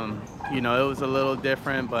 It was a little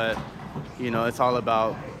different, but, it's all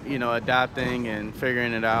about, adapting and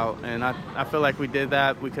figuring it out. And I feel like we did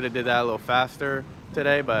that. We could have did that a little faster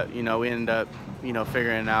today, but, we ended up,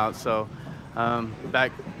 figuring it out. So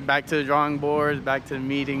back to the drawing board, back to the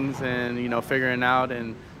meetings and, figuring out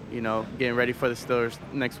and, getting ready for the Steelers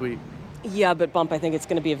next week. Yeah, but Bump, I think it's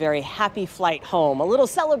going to be a very happy flight home, a little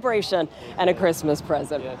celebration and a Christmas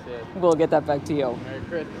present. Yes. We'll get that back to you. Merry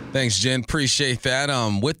Christmas. Thanks, Jen. Appreciate that.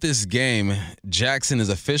 With this game, Jackson is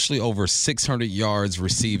officially over 600 yards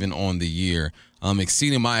receiving on the year,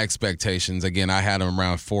 exceeding my expectations. Again, I had him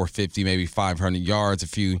around 450, maybe 500 yards, a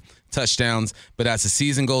few touchdowns. But as the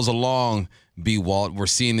season goes along, B. Walt, we're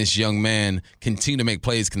seeing this young man continue to make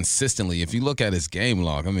plays consistently. If you look at his game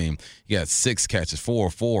log, I mean, he got 6 catches,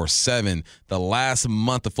 4, 7. The last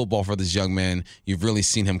month of football for this young man, you've really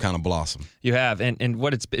seen him kind of blossom. You have, and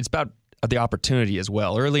what it's about the opportunity as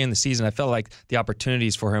well. Early in the season, I felt like the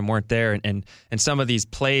opportunities for him weren't there, and some of these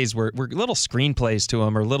plays were little screen plays to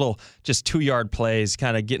him or little just 2-yard plays,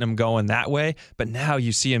 kind of getting him going that way. But now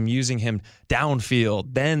you see him using him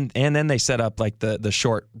downfield, then they set up like the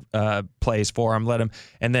short plays for him, let him.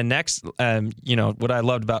 And then next, what I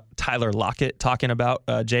loved about Tyler Lockett talking about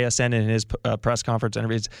JSN in his press conference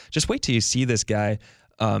interviews, just wait till you see this guy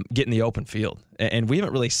get in the open field. And we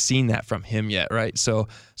haven't really seen that from him yet, right? So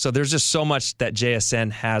there's just so much that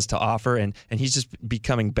JSN has to offer, and he's just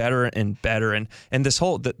becoming better and better. And this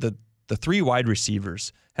whole, the 3 wide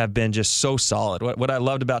receivers have been just so solid. What I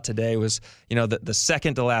loved about today was, the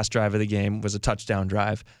second to last drive of the game was a touchdown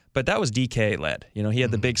drive, but that was DK led. He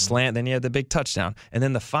had the big slant, then he had the big touchdown. And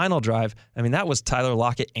then the final drive, I mean, that was Tyler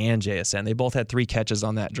Lockett and JSN. They both had 3 catches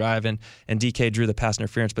on that drive, and DK drew the pass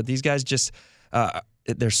interference. But these guys just,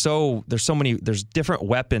 there's so many, there's different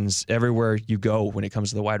weapons everywhere you go when it comes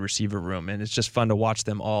to the wide receiver room, and it's just fun to watch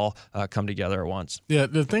them all come together at once. Yeah,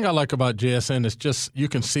 the thing I like about JSN is just you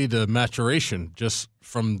can see the maturation just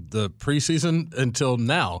from the preseason until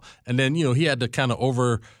now. And then, he had to kind of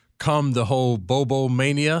overcome the whole Bobo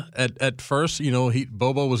mania at first.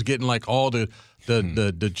 Bobo was getting like all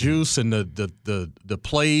the juice and the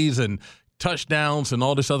plays and touchdowns and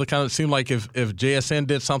all this other kind of. It seemed like if JSN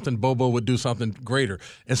did something, Bobo would do something greater.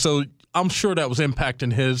 And so I'm sure that was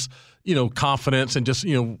impacting his, confidence and just,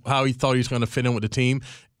 how he thought he was going to fit in with the team.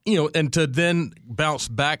 And to then bounce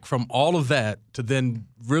back from all of that to then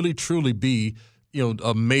really truly be,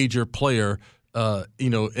 a major player,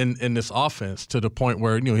 in this offense to the point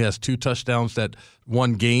where, he has 2 touchdowns that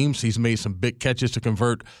won games. He's made some big catches to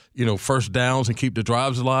convert, first downs and keep the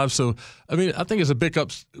drives alive. So, I mean, I think it's a big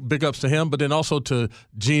ups to him, but then also to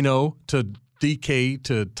Geno, to DK,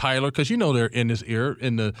 to Tyler, because they're in his ear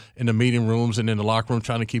in the meeting rooms and in the locker room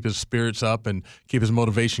trying to keep his spirits up and keep his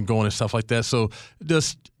motivation going and stuff like that. So,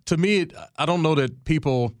 just to me, I don't know that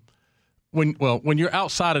people when you're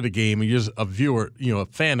outside of the game and you're just a viewer, a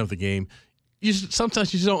fan of the game,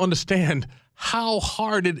 sometimes you just don't understand how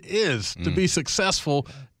hard it is to be successful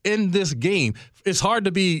in this game. It's hard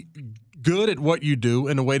to be good at what you do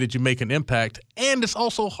in a way that you make an impact, and it's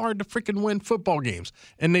also hard to freaking win football games.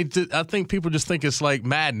 And I think people just think it's like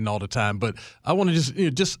Madden all the time. But I want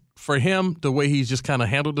to just for him, the way he's just kind of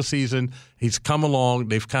handled the season, he's come along.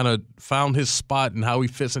 They've kind of found his spot and how he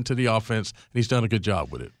fits into the offense, and he's done a good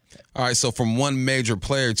job with it. All right, so from one major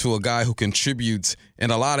player to a guy who contributes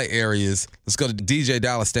in a lot of areas, let's go to DJ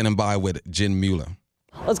Dallas standing by with Jen Mueller.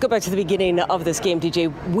 Let's go back to the beginning of this game,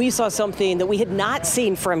 DJ. We saw something that we had not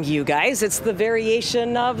seen from you guys. It's the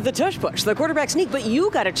variation of the tush push, the quarterback sneak, but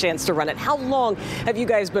you got a chance to run it. How long have you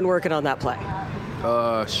guys been working on that play?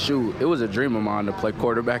 It was a dream of mine to play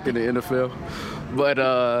quarterback in the NFL. But,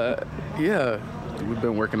 we've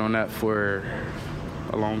been working on that for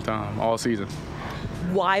a long time, all season.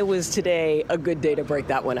 Why was today a good day to break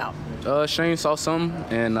that one out? Shane saw something,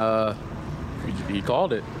 and he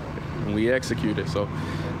called it, and we executed. So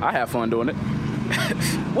I had fun doing it.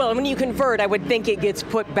 Well, when you convert, I would think it gets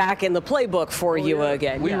put back in the playbook for you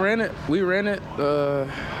again. We ran it.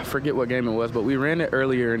 I forget what game it was, but we ran it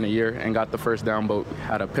earlier in the year and got the first down, but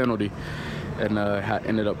had a penalty and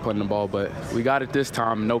ended up putting the ball. But we got it this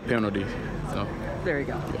time, no penalty. So. There you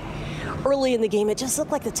go. Early in the game, it just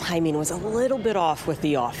looked like the timing was a little bit off with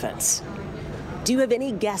the offense. Do you have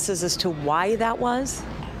any guesses as to why that was?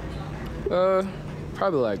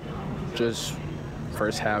 Probably like just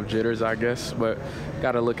first half jitters, I guess. But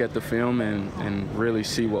got to look at the film and really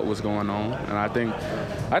see what was going on. And I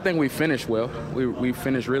think we finished well. We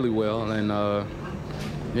finished really well. And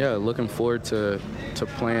looking forward to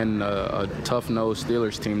playing a tough-nosed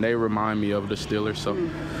Steelers team. They remind me of the Steelers, so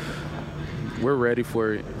we're ready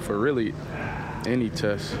for really any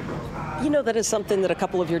test. You know, that is something that a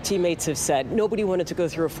couple of your teammates have said. Nobody wanted to go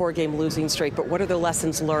through a 4-game losing streak, but what are the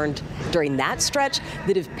lessons learned during that stretch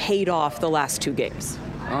that have paid off the last 2 games?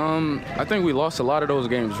 I think we lost a lot of those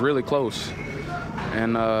games really close.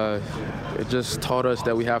 And it just taught us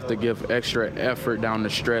that we have to give extra effort down the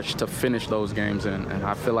stretch to finish those games. And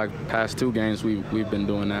I feel like past 2 games we've been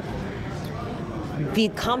doing that. The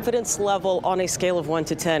confidence level on a scale of 1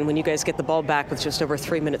 to 10 when you guys get the ball back with just over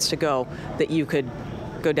 3 minutes to go that you could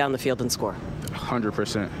go down the field and score?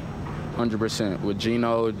 100%. 100%. With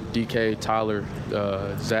Gino, DK, Tyler,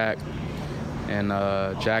 Zach, and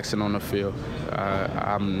Jackson on the field,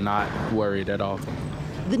 I'm not worried at all.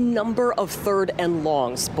 The number of 3rd and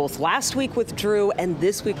longs, both last week with Drew and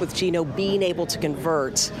this week with Gino being able to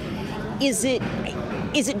convert, is it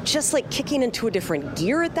just like kicking into a different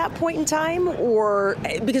gear at that point in time? Or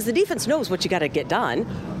because the defense knows what you got to get done,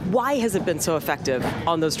 why has it been so effective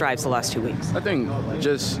on those drives the last 2 weeks? I think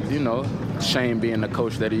just, Shane being the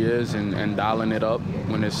coach that he is and dialing it up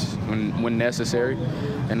when necessary.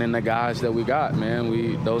 And then the guys that we got,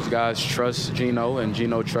 man, those guys trust Gino and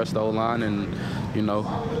Gino trusts the O-line, and,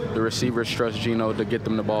 the receivers trust Gino to get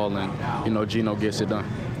them the ball, and, Gino gets it done.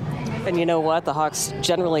 And you know what? The Hawks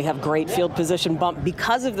generally have great field position bump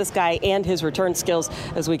because of this guy and his return skills.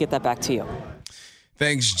 As we get that back to you.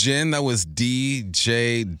 Thanks, Jen. That was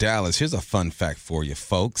DJ Dallas. Here's a fun fact for you,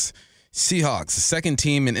 folks. Seahawks, the second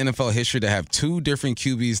team in NFL history to have 2 different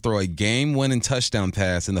QBs throw a game-winning touchdown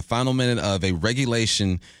pass in the final minute of a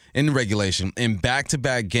regulation in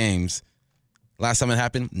back-to-back games. Last time it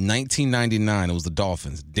happened, 1999. It was the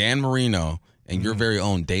Dolphins. Dan Marino and your very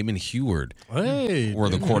own Damon Heward were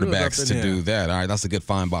the quarterbacks to do that. All right, that's a good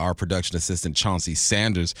find by our production assistant, Chauncey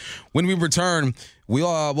Sanders. When we return,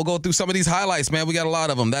 we'll go through some of these highlights, man. We got a lot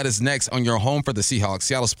of them. That is next on your home for the Seahawks,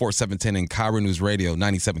 Seattle Sports 710 and Cairo News Radio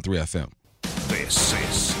 97.3 FM. This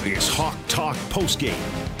is Hawk Talk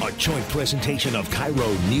Postgame, a joint presentation of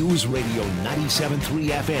Cairo News Radio 97.3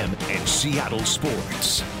 FM and Seattle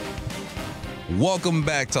Sports. Welcome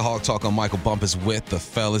back to Hawk Talk. I'm Michael Bumpus with the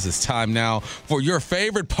fellas. It's time now for your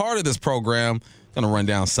favorite part of this program. Going to run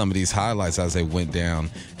down some of these highlights as they went down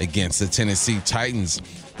against the Tennessee Titans.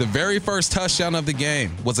 The very first touchdown of the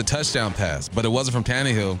game was a touchdown pass, but it wasn't from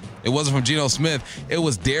Tannehill. It wasn't from Geno Smith. It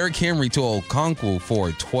was Derrick Henry to Okonkwo for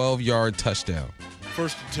a 12-yard touchdown.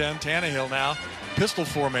 1st and 10, Tannehill now. Pistol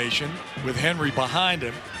formation with Henry behind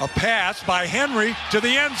him. A pass by Henry to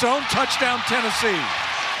the end zone. Touchdown, Tennessee.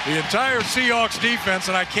 The entire Seahawks defense,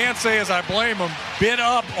 and I can't say as I blame them, bit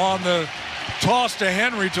up on the toss to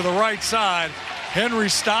Henry to the right side. Henry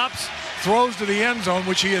stops, throws to the end zone,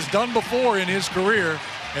 which he has done before in his career,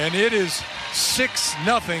 and it is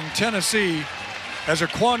 6-0 Tennessee as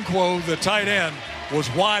Okonkwo, the tight end, was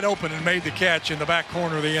wide open and made the catch in the back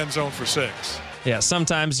corner of the end zone for 6. Yeah,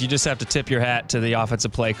 sometimes you just have to tip your hat to the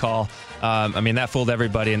offensive play call. That fooled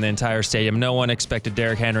everybody in the entire stadium. No one expected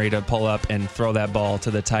Derrick Henry to pull up and throw that ball to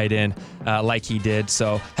the tight end like he did.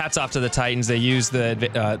 So hats off to the Titans. They used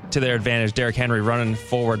to their advantage. Derrick Henry running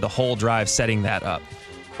forward the whole drive, setting that up.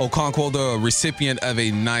 Okonkwo, the recipient of a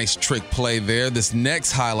nice trick play there. This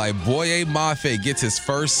next highlight, Boye Mafe gets his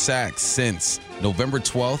first sack since November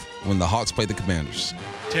 12th when the Hawks played the Commanders.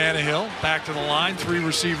 Tannehill back to the line, 3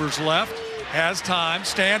 receivers left. Has time,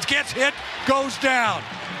 stands, gets hit, goes down.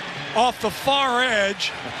 Off the far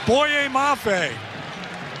edge, Boye Mafe.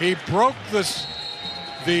 He broke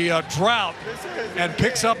the drought and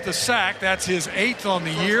picks up the sack. That's his 8th on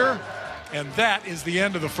the year, and that is the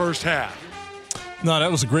end of the first half. No,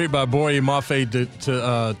 that was great by Boye Mafe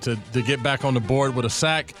to get back on the board with a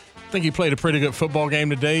sack. I think he played a pretty good football game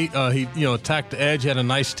today. He attacked the edge, had a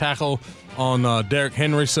nice tackle on Derrick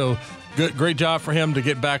Henry. So great job for him to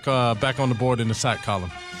get back on the board in the sack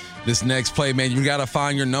column. This next play, man, you got to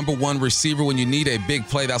find your number 1 receiver when you need a big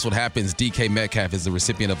play. That's what happens. DK Metcalf is the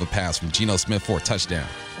recipient of a pass from Geno Smith for a touchdown.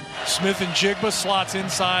 Smith and Jigba slots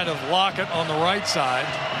inside of Lockett on the right side.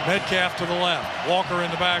 Metcalf to the left. Walker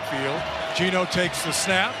in the backfield. Geno takes the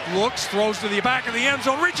snap, looks, throws to the back of the end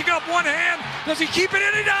zone, reaching up one hand. Does he keep it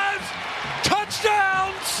in? He does!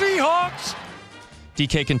 Touchdown, Seahawks!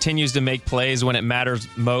 DK continues to make plays when it matters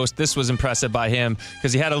most. This was impressive by him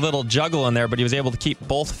because he had a little juggle in there, but he was able to keep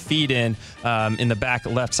both feet in the back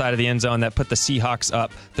left side of the end zone. That put the Seahawks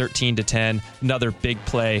up 13-10. Another big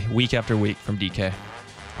play week after week from DK.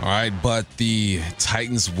 All right, but the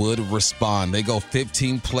Titans would respond. They go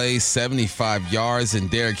 15 plays, 75 yards, and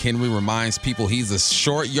Derrick Henry reminds people he's a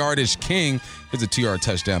short yardage king. Here's a 2-yard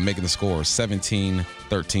touchdown, making the score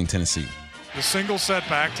 17-13 Tennessee. The single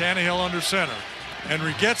setback, Tannehill under center.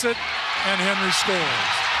 Henry gets it, and Henry scores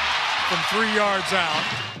from 3 yards out.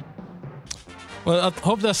 Well, I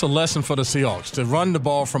hope that's a lesson for the Seahawks, to run the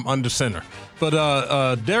ball from under center.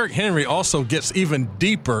 But Derrick Henry also gets even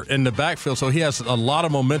deeper in the backfield, so he has a lot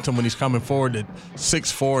of momentum when he's coming forward at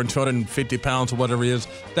 6'4" and 250 pounds or whatever he is.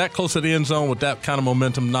 That close to the end zone with that kind of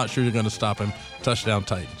momentum, not sure you're going to stop him. Touchdown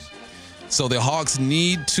Titans. So the Hawks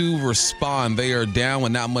need to respond. They are down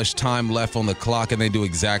with not much time left on the clock, and they do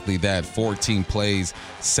exactly that. 14 plays,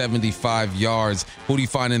 75 yards. Who do you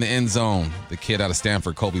find in the end zone? The kid out of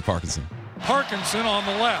Stanford, Colby Parkinson. Parkinson on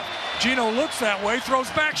the left. Geno looks that way, throws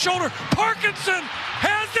back shoulder. Parkinson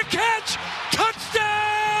has the catch.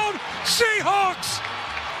 Touchdown, Seahawks.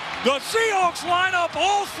 The Seahawks line up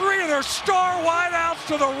all three of their star wideouts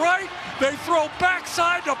to the right. They throw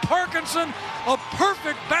backside to Parkinson. A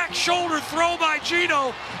perfect back shoulder throw by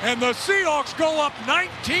Geno. And the Seahawks go up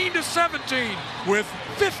 19-17 with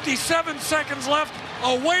 57 seconds left,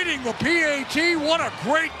 awaiting the PAT. What a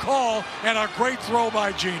great call and a great throw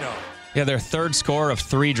by Geno. Yeah, their third score of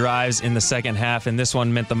 3 drives in the second half, and this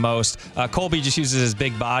one meant the most. Colby just uses his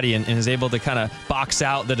big body and is able to kind of box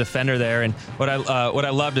out the defender there. And what I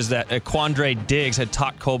loved is that Quandre Diggs had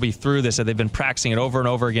taught Colby through this, that they've been practicing it over and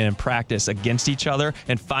over again in practice against each other,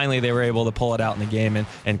 and finally they were able to pull it out in the game,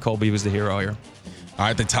 and Colby was the hero here. All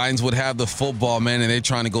right, the Titans would have the football, man, and they're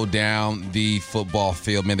trying to go down the football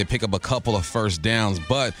field. Man, they pick up a couple of first downs,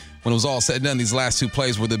 but when it was all said and done, these last 2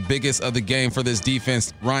 plays were the biggest of the game for this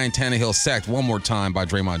defense. Ryan Tannehill sacked one more time by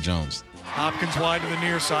Draymond Jones. Hopkins wide to the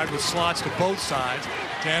near side with slots to both sides.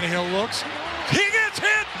 Tannehill looks. He gets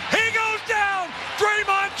hit. He goes down.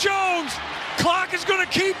 Draymond Jones. Clock is going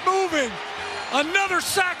to keep moving. Another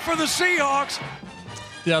sack for the Seahawks.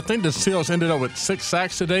 Yeah, I think the Seahawks ended up with 6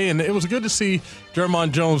 sacks today, and it was good to see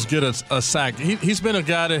Draymond Jones get a sack. He's been a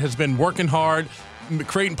guy that has been working hard,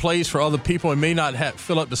 creating plays for other people, and may not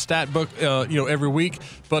fill up the stat book every week,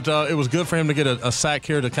 but it was good for him to get a sack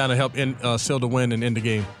here to kind of help seal the win and end the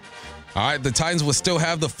game. All right, the Titans will still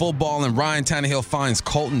have the football, and Ryan Tannehill finds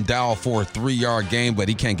Colton Dowell for a 3-yard gain, but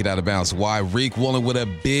he can't get out of bounds. Why? Reek Woolen with a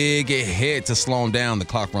big hit to slow him down. The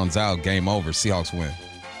clock runs out. Game over. Seahawks win.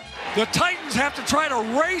 The Titans have to try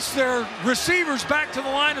to race their receivers back to the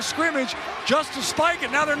line of scrimmage just to spike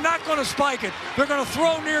it. Now they're not going to spike it. They're going to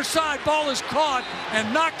throw near side. Ball is caught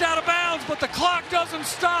and knocked out of bounds, but the clock doesn't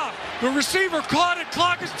stop. The receiver caught it.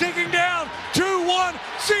 Clock is ticking down. 2-1.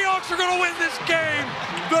 Seahawks are going to win this game.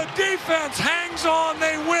 The defense hangs on.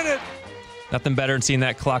 They win it. Nothing better than seeing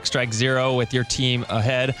that clock strike 0 with your team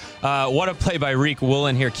ahead. What a play by Reek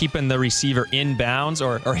Woolen here, keeping the receiver in bounds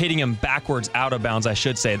or hitting him backwards out of bounds, I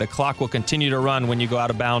should say. The clock will continue to run when you go out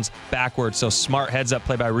of bounds backwards. So smart heads-up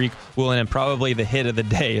play by Reek Woolen, and probably the hit of the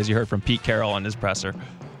day, as you heard from Pete Carroll on his presser.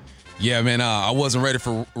 Yeah, man, I wasn't ready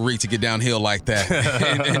for Reek to get downhill like that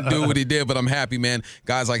and do what he did, but I'm happy, man.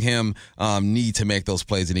 Guys like him need to make those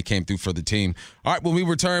plays, and he came through for the team. All right, when we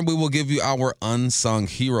return, we will give you our unsung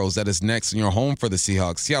heroes. That is next in your home for the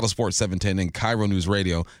Seahawks. Seattle Sports 710 and Cairo News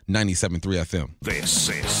Radio 97.3 FM. This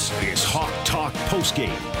is Hawk Talk Postgame,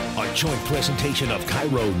 a joint presentation of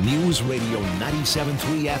Cairo News Radio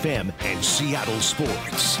 97.3 FM and Seattle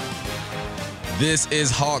Sports. This is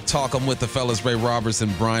Hawk Talk. I'm with the fellas, Ray Roberts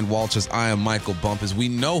and Brian Walters. I am Michael Bumpus. We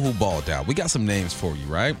know who balled out. We got some names for you,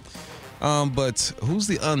 right? But who's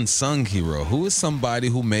the unsung hero? Who is somebody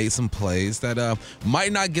who made some plays that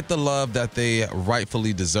might not get the love that they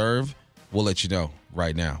rightfully deserve? We'll let you know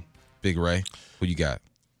right now. Big Ray, who you got?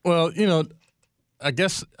 Well, I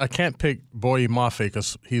guess I can't pick Boye Mafe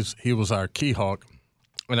because he was our key hawk,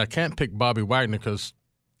 and I can't pick Bobby Wagner because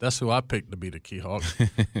that's who I picked to be the key hawk.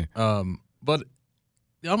 But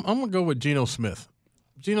I'm gonna go with Geno Smith.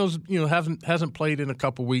 Geno's hasn't played in a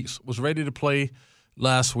couple weeks. Was ready to play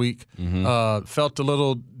last week. Felt a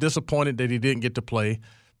little disappointed that he didn't get to play.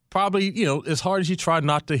 Probably as hard as you tried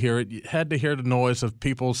not to hear it, you had to hear the noise of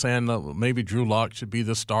people saying maybe Drew Lock should be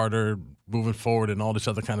the starter moving forward and all this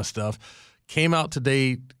other kind of stuff. Came out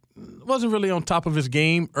today, wasn't really on top of his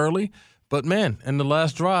game early. But, man, in the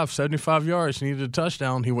last drive, 75 yards, needed a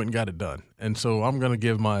touchdown. He went and got it done. And so I'm going to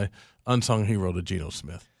give my unsung hero to Geno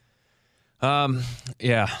Smith.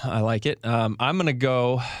 Yeah, I like it. I'm gonna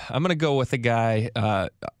go with a guy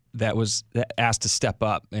that was asked to step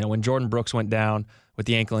up. You know, when Jordan Brooks went down with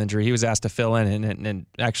the ankle injury, he was asked to fill in and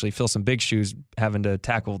actually fill some big shoes, having to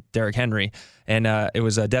tackle Derrick Henry. And it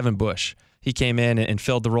was Devin Bush. He came in and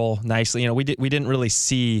filled the role nicely. You know, we didn't really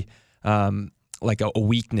see like a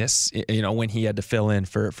weakness, you know, when he had to fill in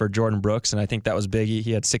for Jordan Brooks. And I think that was big.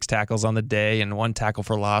 He had 6 tackles on the day and 1 tackle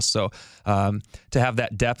for loss. So to have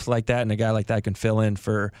that depth like that and a guy like that can fill in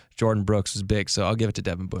for Jordan Brooks is big. So I'll give it to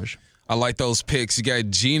Devin Bush. I like those picks. You got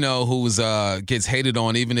Geno, who's gets hated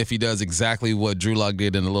on even if he does exactly what Drew Lock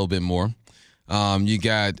did and a little bit more. You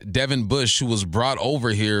got Devin Bush, who was brought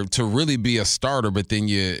over here to really be a starter, but then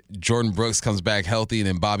Jordan Brooks comes back healthy, and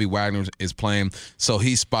then Bobby Wagner is playing, so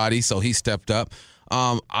he's spotty, so he stepped up.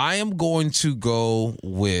 I am going to go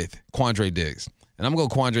with Quandre Diggs, and I'm going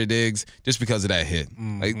to go Quandre Diggs just because of that hit.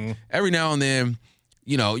 Mm-hmm. Like every now and then,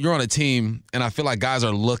 you know, you're on a team, and I feel like guys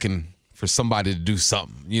are looking for somebody to do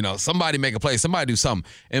something. You know, somebody make a play, somebody do something.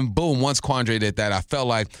 And boom, once Quandre did that, I felt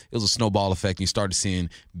like it was a snowball effect. You started seeing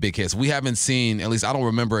big hits. We haven't seen, at least I don't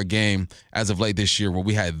remember a game as of late this year where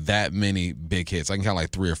we had that many big hits. I can count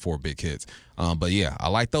like 3 or 4 big hits. But yeah, I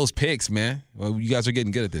like those picks, man. Well, you guys are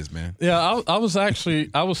getting good at this, man. Yeah, I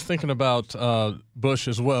was thinking about Bush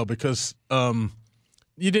as well because you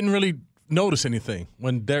didn't really notice anything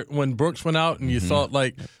when Brooks went out, and you thought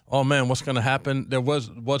like, oh man, what's going to happen? There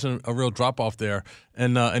wasn't a real drop off there,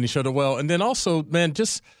 and he showed it well. And then also, man,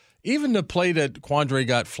 just even the play that Quandre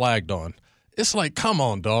got flagged on, it's like, come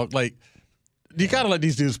on, dog, like you got to let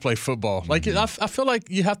these dudes play football. Like I feel like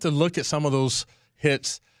you have to look at some of those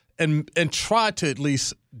hits and try to at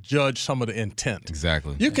least judge some of the intent.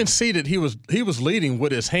 Exactly. You can see that he was leading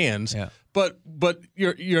with his hands. Yeah. But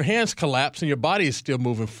your hands collapse and your body is still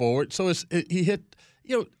moving forward. So he hit,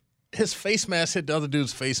 you know, his face mask hit the other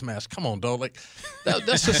dude's face mask. Come on, dog. Like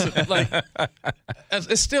that's just like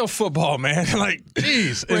it's still football, man. Like,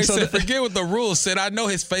 jeez. Wait, so forget what the rules said. I know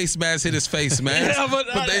his face mask hit his face mask, yeah, but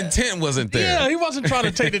the intent wasn't there. Yeah, he wasn't trying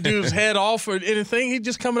to take the dude's head off or anything. He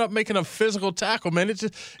just coming up making a physical tackle, man.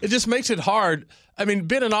 It just makes it hard. I mean,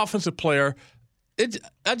 being an offensive player,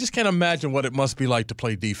 I just can't imagine what it must be like to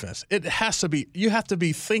play defense. It has to be. You have to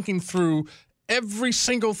be thinking through every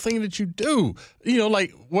single thing that you do. You know,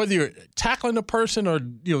 like whether you're tackling a person or,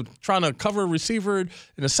 you know, trying to cover a receiver in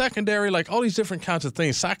the secondary, like all these different kinds of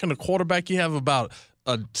things. Sacking the quarterback, you have about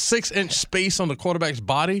a 6-inch space on the quarterback's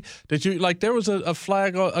body that you like. There was a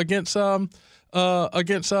flag against who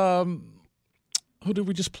did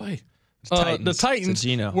we just play? The Titans,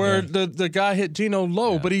 where the guy hit Geno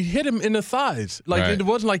low, but he hit him in the thighs. Like it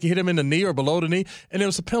wasn't like he hit him in the knee or below the knee, and it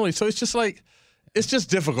was a penalty. So it's just like, it's just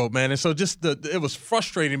difficult, man. And so it was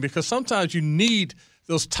frustrating because sometimes you need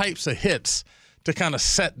those types of hits to kind of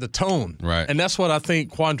set the tone. Right. And that's what I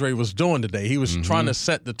think Quandre was doing today. He was trying to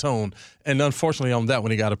set the tone, and unfortunately on that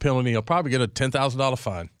one he got a penalty. He'll probably get a $10,000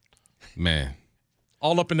 fine. Man.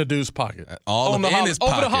 All up in the dude's pocket. All in his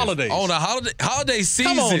pocket. Over the holidays. On the holiday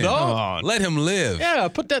season. Come on, dog. Let him live. Yeah,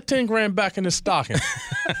 put that $10,000 back in his stocking.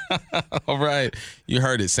 All right. You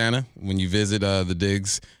heard it, Santa. When you visit the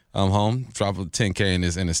Diggs home, drop a $10K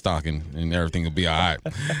in his stocking, and everything will be all right.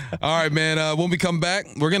 All right, man. When we come back,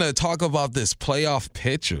 we're going to talk about this playoff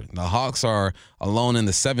picture. The Hawks are alone in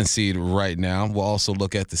the 7th seed right now. We'll also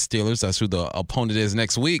look at the Steelers. That's who the opponent is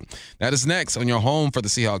next week. That is next on your home for the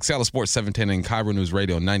Seahawks. Seattle Sports 710 and Cairo News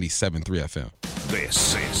Radio 97.3 FM.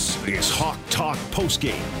 This is Hawk Talk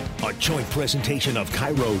Postgame, a joint presentation of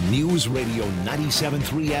Cairo News Radio 97.3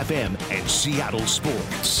 FM and Seattle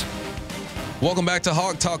Sports. Welcome back to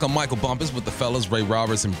Hawk Talk. I'm Michael Bumpus with the fellas, Ray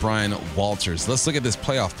Roberts and Brian Walters. Let's look at this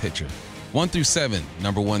playoff picture. 1 through 7,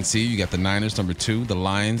 number 1 seed, you got the Niners. Number 2, the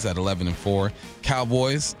Lions at 11-4.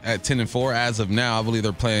 Cowboys at 10-4. As of now, I believe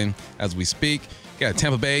they're playing as we speak. You got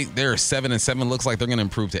Tampa Bay, they're 7-7. Looks like they're going to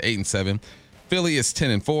improve to 8-7. Philly is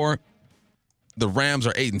 10-4. The Rams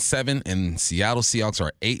are 8-7, and Seattle Seahawks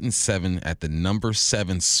are 8-7 at the number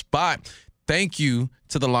 7 spot. Thank you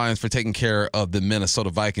to the Lions for taking care of the Minnesota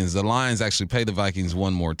Vikings. The Lions actually play the Vikings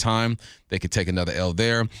one more time. They could take another L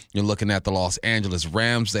there. You're looking at the Los Angeles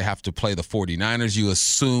Rams. They have to play the 49ers. You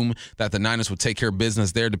assume that the Niners would take care of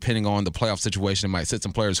business there depending on the playoff situation. It might sit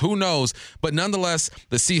some players. Who knows? But nonetheless,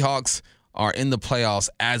 the Seahawks are in the playoffs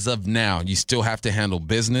as of now. You still have to handle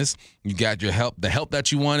business. You got your help, the help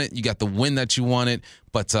that you wanted. You got the win that you wanted.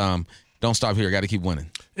 But don't stop here. Got to keep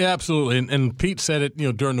winning. Yeah, absolutely. And Pete said it,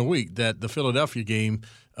 during the week that the Philadelphia game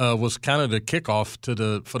was kind of the kickoff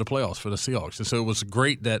for the playoffs for the Seahawks. And so it was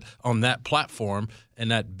great that on that platform and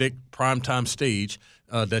that big primetime stage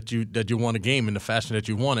that you won a game in the fashion that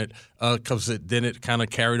you won it, because then it kind of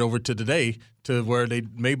carried over to today to where they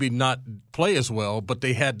maybe not play as well, but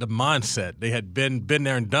they had the mindset. They had been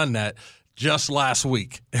there and done that just last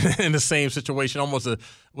week in the same situation. Almost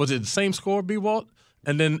was it the same score, B. Walt?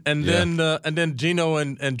 And then Gino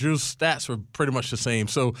and Drew's stats were pretty much the same.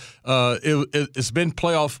 So it's been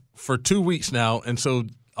playoff for 2 weeks now, and so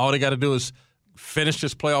all they got to do is finish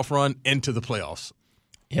this playoff run into the playoffs.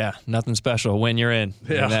 Yeah, nothing special. When you're in.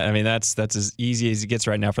 Yeah. That's as easy as it gets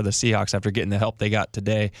right now for the Seahawks after getting the help they got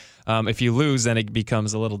today. If you lose, then it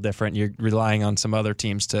becomes a little different. You're relying on some other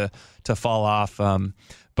teams to fall off.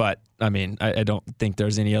 But, I don't think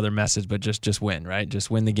there's any other message but just win, right? Just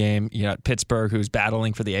win the game. You got Pittsburgh, who's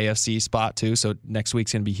battling for the AFC spot, too, so next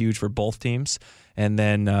week's going to be huge for both teams. And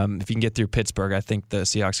then if you can get through Pittsburgh, I think the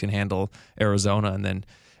Seahawks can handle Arizona,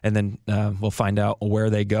 and then we'll find out where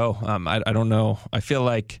they go. I don't know. I feel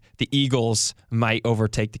like the Eagles might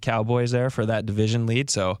overtake the Cowboys there for that division lead.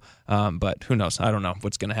 So, but who knows? I don't know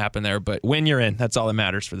what's going to happen there. But when you're in, that's all that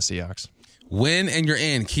matters for the Seahawks. Win and you're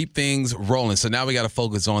in. Keep things rolling. So now we got to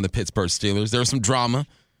focus on the Pittsburgh Steelers. There was some drama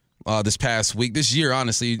this past week. This year,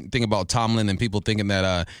 honestly, think about Tomlin and people thinking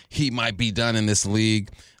that he might be done in this league.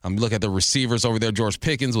 Look at the receivers over there. George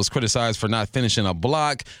Pickens was criticized for not finishing a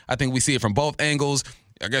block. I think we see it from both angles.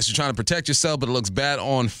 I guess you're trying to protect yourself, but it looks bad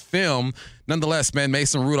on film. Nonetheless, man,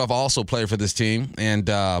 Mason Rudolph also played for this team, and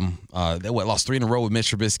they lost 3 in a row with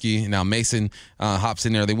Mitch Trubisky. Now Mason hops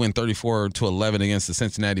in there. They win 34-11 against the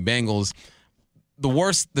Cincinnati Bengals.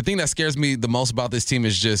 The thing that scares me the most about this team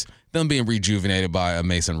is just them being rejuvenated by a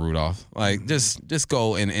Mason Rudolph. Like, just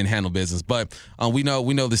go and handle business. But we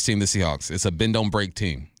know this team, the Seahawks. It's a bend-don't-break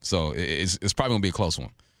team, so it's probably going to be a close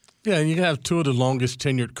one. Yeah, and you have 2 of the longest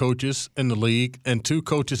tenured coaches in the league, and 2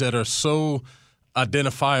 coaches that are so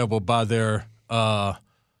identifiable by their by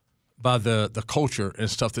the culture and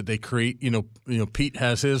stuff that they create. Pete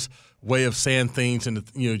has his way of saying things, and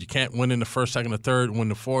you can't win in the first, second, or third, win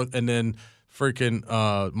the fourth, and then freaking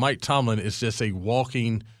Mike Tomlin is just a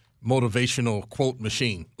walking motivational quote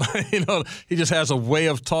machine. He just has a way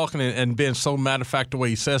of talking and being so matter of fact the way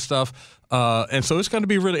he says stuff. And so it's going to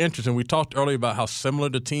be really interesting. We talked earlier about how similar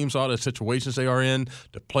the teams are, the situations they are in,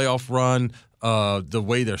 the playoff run, the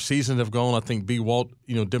way their seasons have gone. I think B. Walt,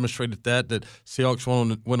 demonstrated that Seahawks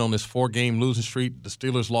went on this 4-game losing streak. The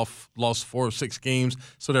Steelers lost 4 or 6 games.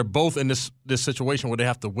 So they're both in this situation where they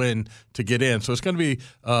have to win to get in. So it's going to be,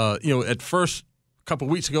 at first, a couple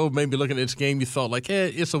of weeks ago, maybe looking at this game, you thought like,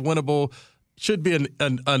 it's a winnable, should be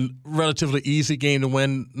a relatively easy game to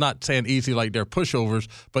win. Not saying easy like they're pushovers,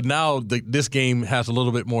 but now this game has a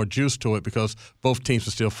little bit more juice to it because both teams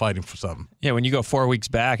are still fighting for something. Yeah, when you go 4 weeks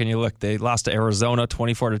back and you look, they lost to Arizona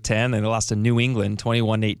 24-10, and they lost to New England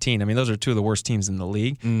 21-18. Those are 2 of the worst teams in the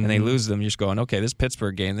league, and they lose them. You're just going, okay, this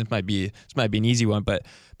Pittsburgh game, this might be an easy one, but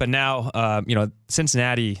now,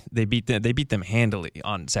 Cincinnati, they beat them handily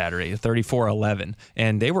on Saturday, 34-11,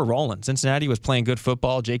 and they were rolling. Cincinnati was playing good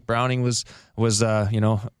football. Jake Browning was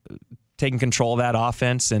taking control of that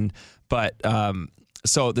offense,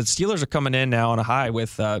 so the Steelers are coming in now on a high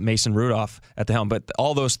with Mason Rudolph at the helm. But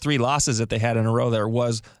all those 3 losses that they had in a row there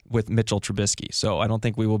was with Mitchell Trubisky. So I don't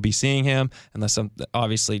think we will be seeing him unless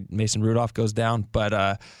obviously Mason Rudolph goes down.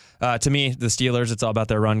 But to me, the Steelers, it's all about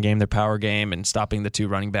their run game, their power game, and stopping the 2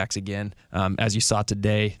 running backs again. As you saw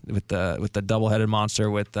today with the double-headed monster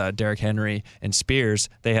with Derrick Henry and Spears,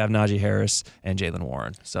 they have Najee Harris and Jaylen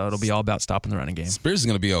Warren. So it'll be all about stopping the running game. Spears is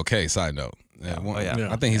going to be okay, side note.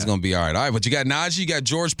 I think he's going to be all right. All right, but you got Najee, you got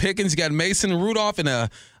George Pickens, you got Mason Rudolph, and a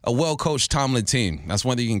well-coached Tomlin team. That's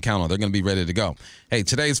one thing you can count on. They're going to be ready to go. Hey,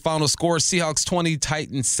 today's final score, Seahawks 20,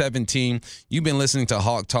 Titans 17. You've been listening to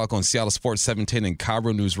Hawk Talk on Seattle Sports 710 and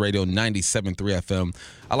Cairo News Radio 97.3 FM.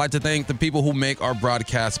 I'd like to thank the people who make our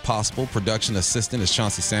broadcast possible. Production assistant is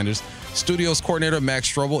Chauncey Sanders. Studios coordinator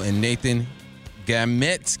Max Strobel and Nathan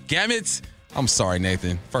Gamet. I'm sorry,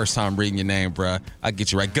 Nathan. First time reading your name, bruh. I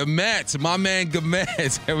get you right. Gamet, my man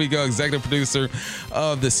Gamet. Here we go. Executive producer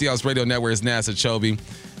of the Seahawks Radio Network is Nasa Chobe.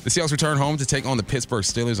 The Seahawks return home to take on the Pittsburgh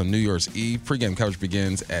Steelers on New Year's Eve. Pre-game coverage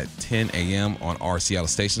begins at 10 a.m. on our Seattle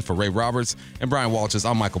stations. For Ray Roberts and Brian Walters,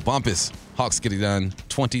 I'm Michael Bumpus. Hawks get it done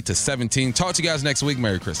 20-17. Talk to you guys next week.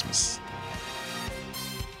 Merry Christmas.